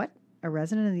 What? A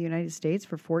resident of the United States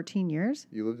for 14 years?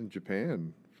 You lived in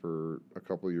Japan for a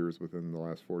couple of years within the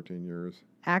last 14 years.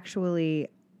 Actually,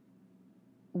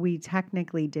 we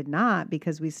technically did not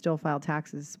because we still filed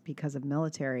taxes because of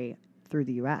military through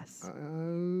the U.S.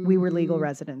 We were legal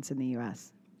residents in the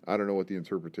U.S. I don't know what the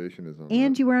interpretation is on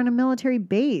And that. you were on a military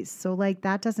base, so like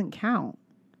that doesn't count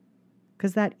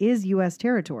because that is U.S.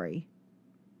 territory.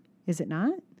 Is it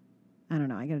not? I don't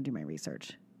know. I got to do my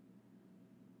research.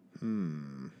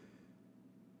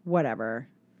 Whatever.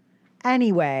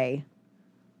 Anyway,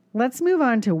 let's move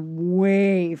on to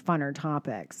way funner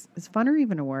topics. Is funner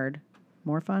even a word?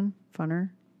 More fun? Funner?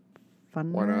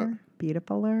 Funner? Why not?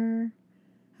 Beautifuler?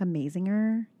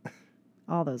 Amazinger?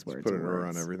 All those words. Put an are "er"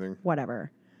 words. on everything.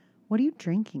 Whatever. What are you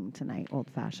drinking tonight,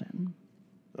 old fashioned?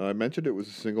 I mentioned it was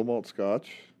a single malt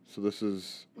Scotch. So this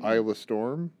is Isla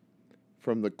Storm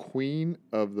from the Queen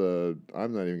of the...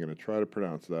 I'm not even going to try to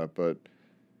pronounce that, but...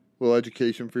 Well,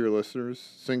 education for your listeners.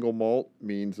 Single malt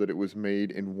means that it was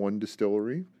made in one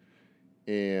distillery.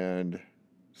 And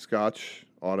Scotch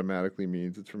automatically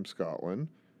means it's from Scotland.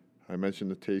 I mentioned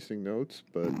the tasting notes,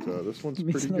 but this one's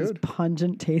pretty those good.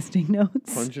 Pungent tasting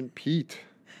notes. Pungent peat.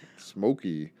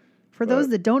 Smoky. For those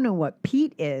that don't know what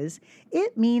peat is,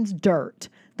 it means dirt.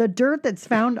 The dirt that's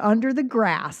found under the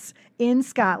grass in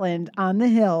Scotland on the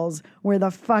hills where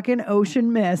the fucking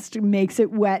ocean mist makes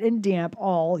it wet and damp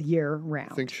all year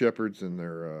round. Think shepherds in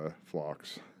their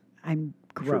flocks. I'm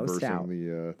grossed out.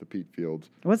 Traversing the peat fields.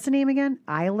 What's the name again?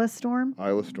 Isla Storm?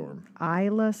 Isla Storm.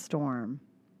 Isla Storm.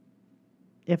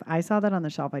 If I saw that on the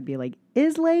shelf, I'd be like,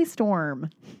 Islay Storm.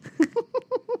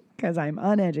 Because I'm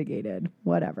uneducated.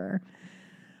 Whatever.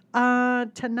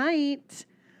 Tonight,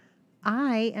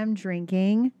 I am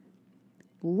drinking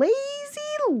Lazy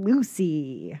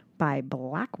Lucy by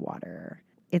Blackwater.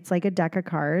 It's like a deck of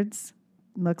cards.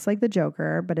 Looks like the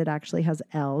Joker, but it actually has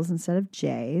L's instead of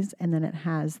J's. And then it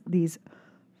has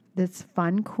this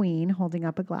fun queen holding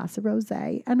up a glass of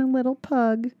rosé and a little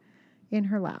pug in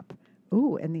her lap.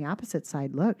 Ooh, and the opposite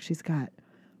side, look, she's got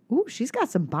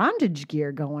some bondage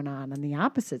gear going on the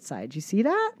opposite side. You see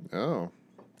that? Oh.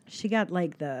 She got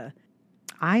like the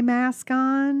eye mask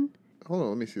on. Hold on,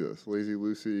 let me see this. Lazy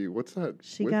Lucy, what's that?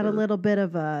 She got a little bit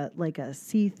of a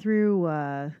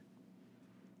see-through,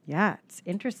 yeah, it's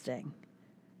interesting.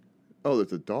 Oh,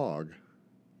 that's a dog.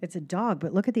 It's a dog,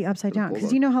 but look at the upside down. Because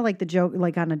bulldog. you know how like the joke,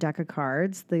 like on a deck of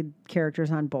cards, the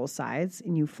character's on both sides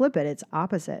and you flip it, it's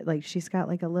opposite. Like she's got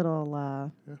like a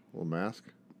little, Little mask.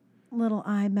 little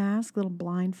eye mask, little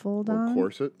blindfold Little on.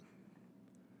 corset.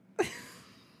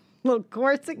 Little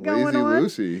corset going Lazy on.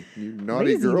 Lucy, you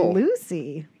naughty Lazy girl.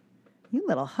 Lucy, you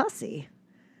little hussy.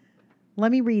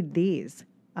 Let me read these.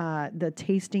 The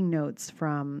tasting notes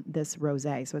from this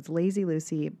rosé. So it's Lazy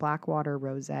Lucy Blackwater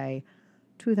Rosé,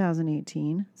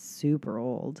 2018. Super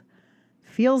old.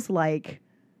 Feels like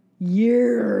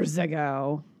years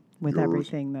ago with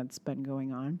everything that's been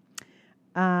going on.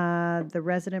 The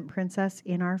resident princess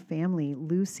in our family,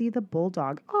 Lucy the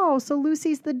bulldog. Oh, so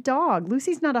Lucy's the dog.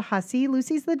 Lucy's not a hussy.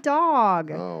 Lucy's the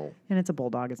dog. Oh. And it's a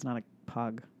bulldog. It's not a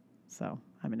pug. So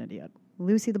I'm an idiot.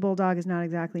 Lucy the bulldog is not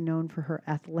exactly known for her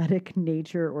athletic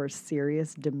nature or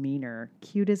serious demeanor.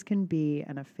 Cute as can be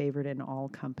and a favorite in all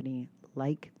company,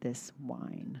 like this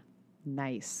wine.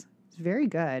 Nice. It's very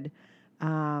good.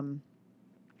 A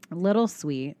little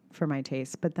sweet for my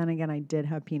taste, but then again, I did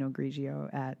have Pinot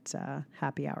Grigio at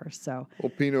happy hour, so. Oh,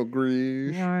 Pinot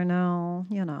Gris. I know,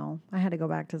 I had to go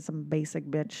back to some basic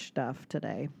bitch stuff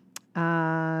today.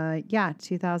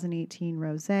 2018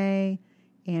 rosé,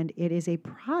 and it is a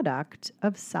product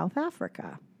of South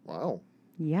Africa. Wow.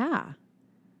 Yeah.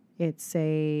 It's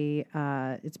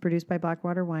it's produced by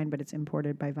Blackwater Wine, but it's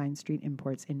imported by Vine Street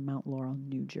Imports in Mount Laurel,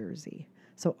 New Jersey.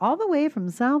 So all the way from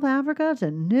South Africa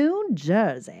to New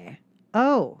Jersey.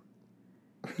 Oh,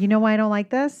 you know why I don't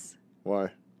like this? Why?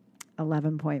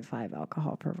 11.5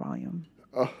 alcohol per volume.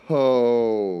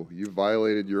 Oh, you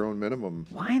violated your own minimum.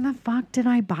 Why the fuck did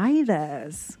I buy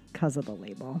this? Because of the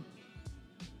label.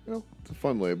 Well, it's a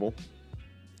fun label.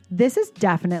 This is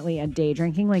definitely a day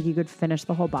drinking. Like, you could finish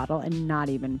the whole bottle and not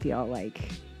even feel like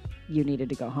you needed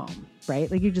to go home,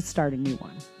 right? Like, you just start a new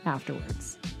one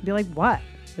afterwards. Be like, what?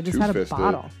 I just had a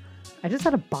bottle. I just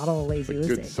had a bottle of Lazy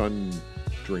Lucy. Good sun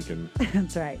drinking.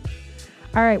 That's right.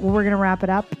 All right. Well, we're going to wrap it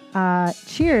up.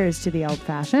 Cheers to the old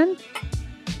fashioned.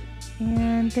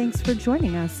 And thanks for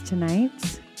joining us tonight.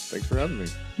 Thanks for having me.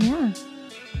 Yeah.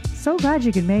 So glad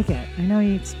you could make it. I know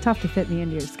it's tough to fit me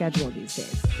into your schedule these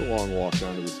days. It's a long walk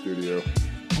down to the studio.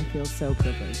 I feel so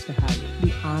privileged to have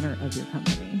the honor of your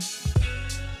company.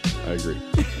 I agree.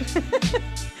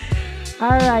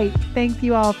 All right. Thank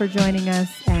you all for joining us.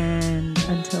 And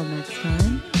until next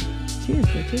time, cheers,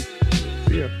 bitches.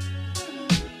 See ya.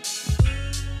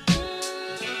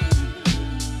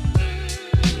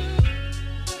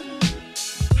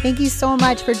 Thank you so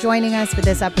much for joining us for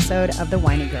this episode of The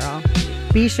Whiny Girl.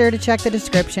 Be sure to check the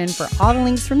description for all the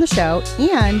links from the show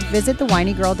and visit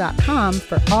thewhinygirl.com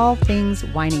for all things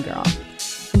Whiny Girl.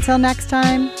 Until next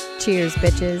time, cheers,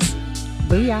 bitches.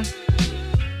 Booyah.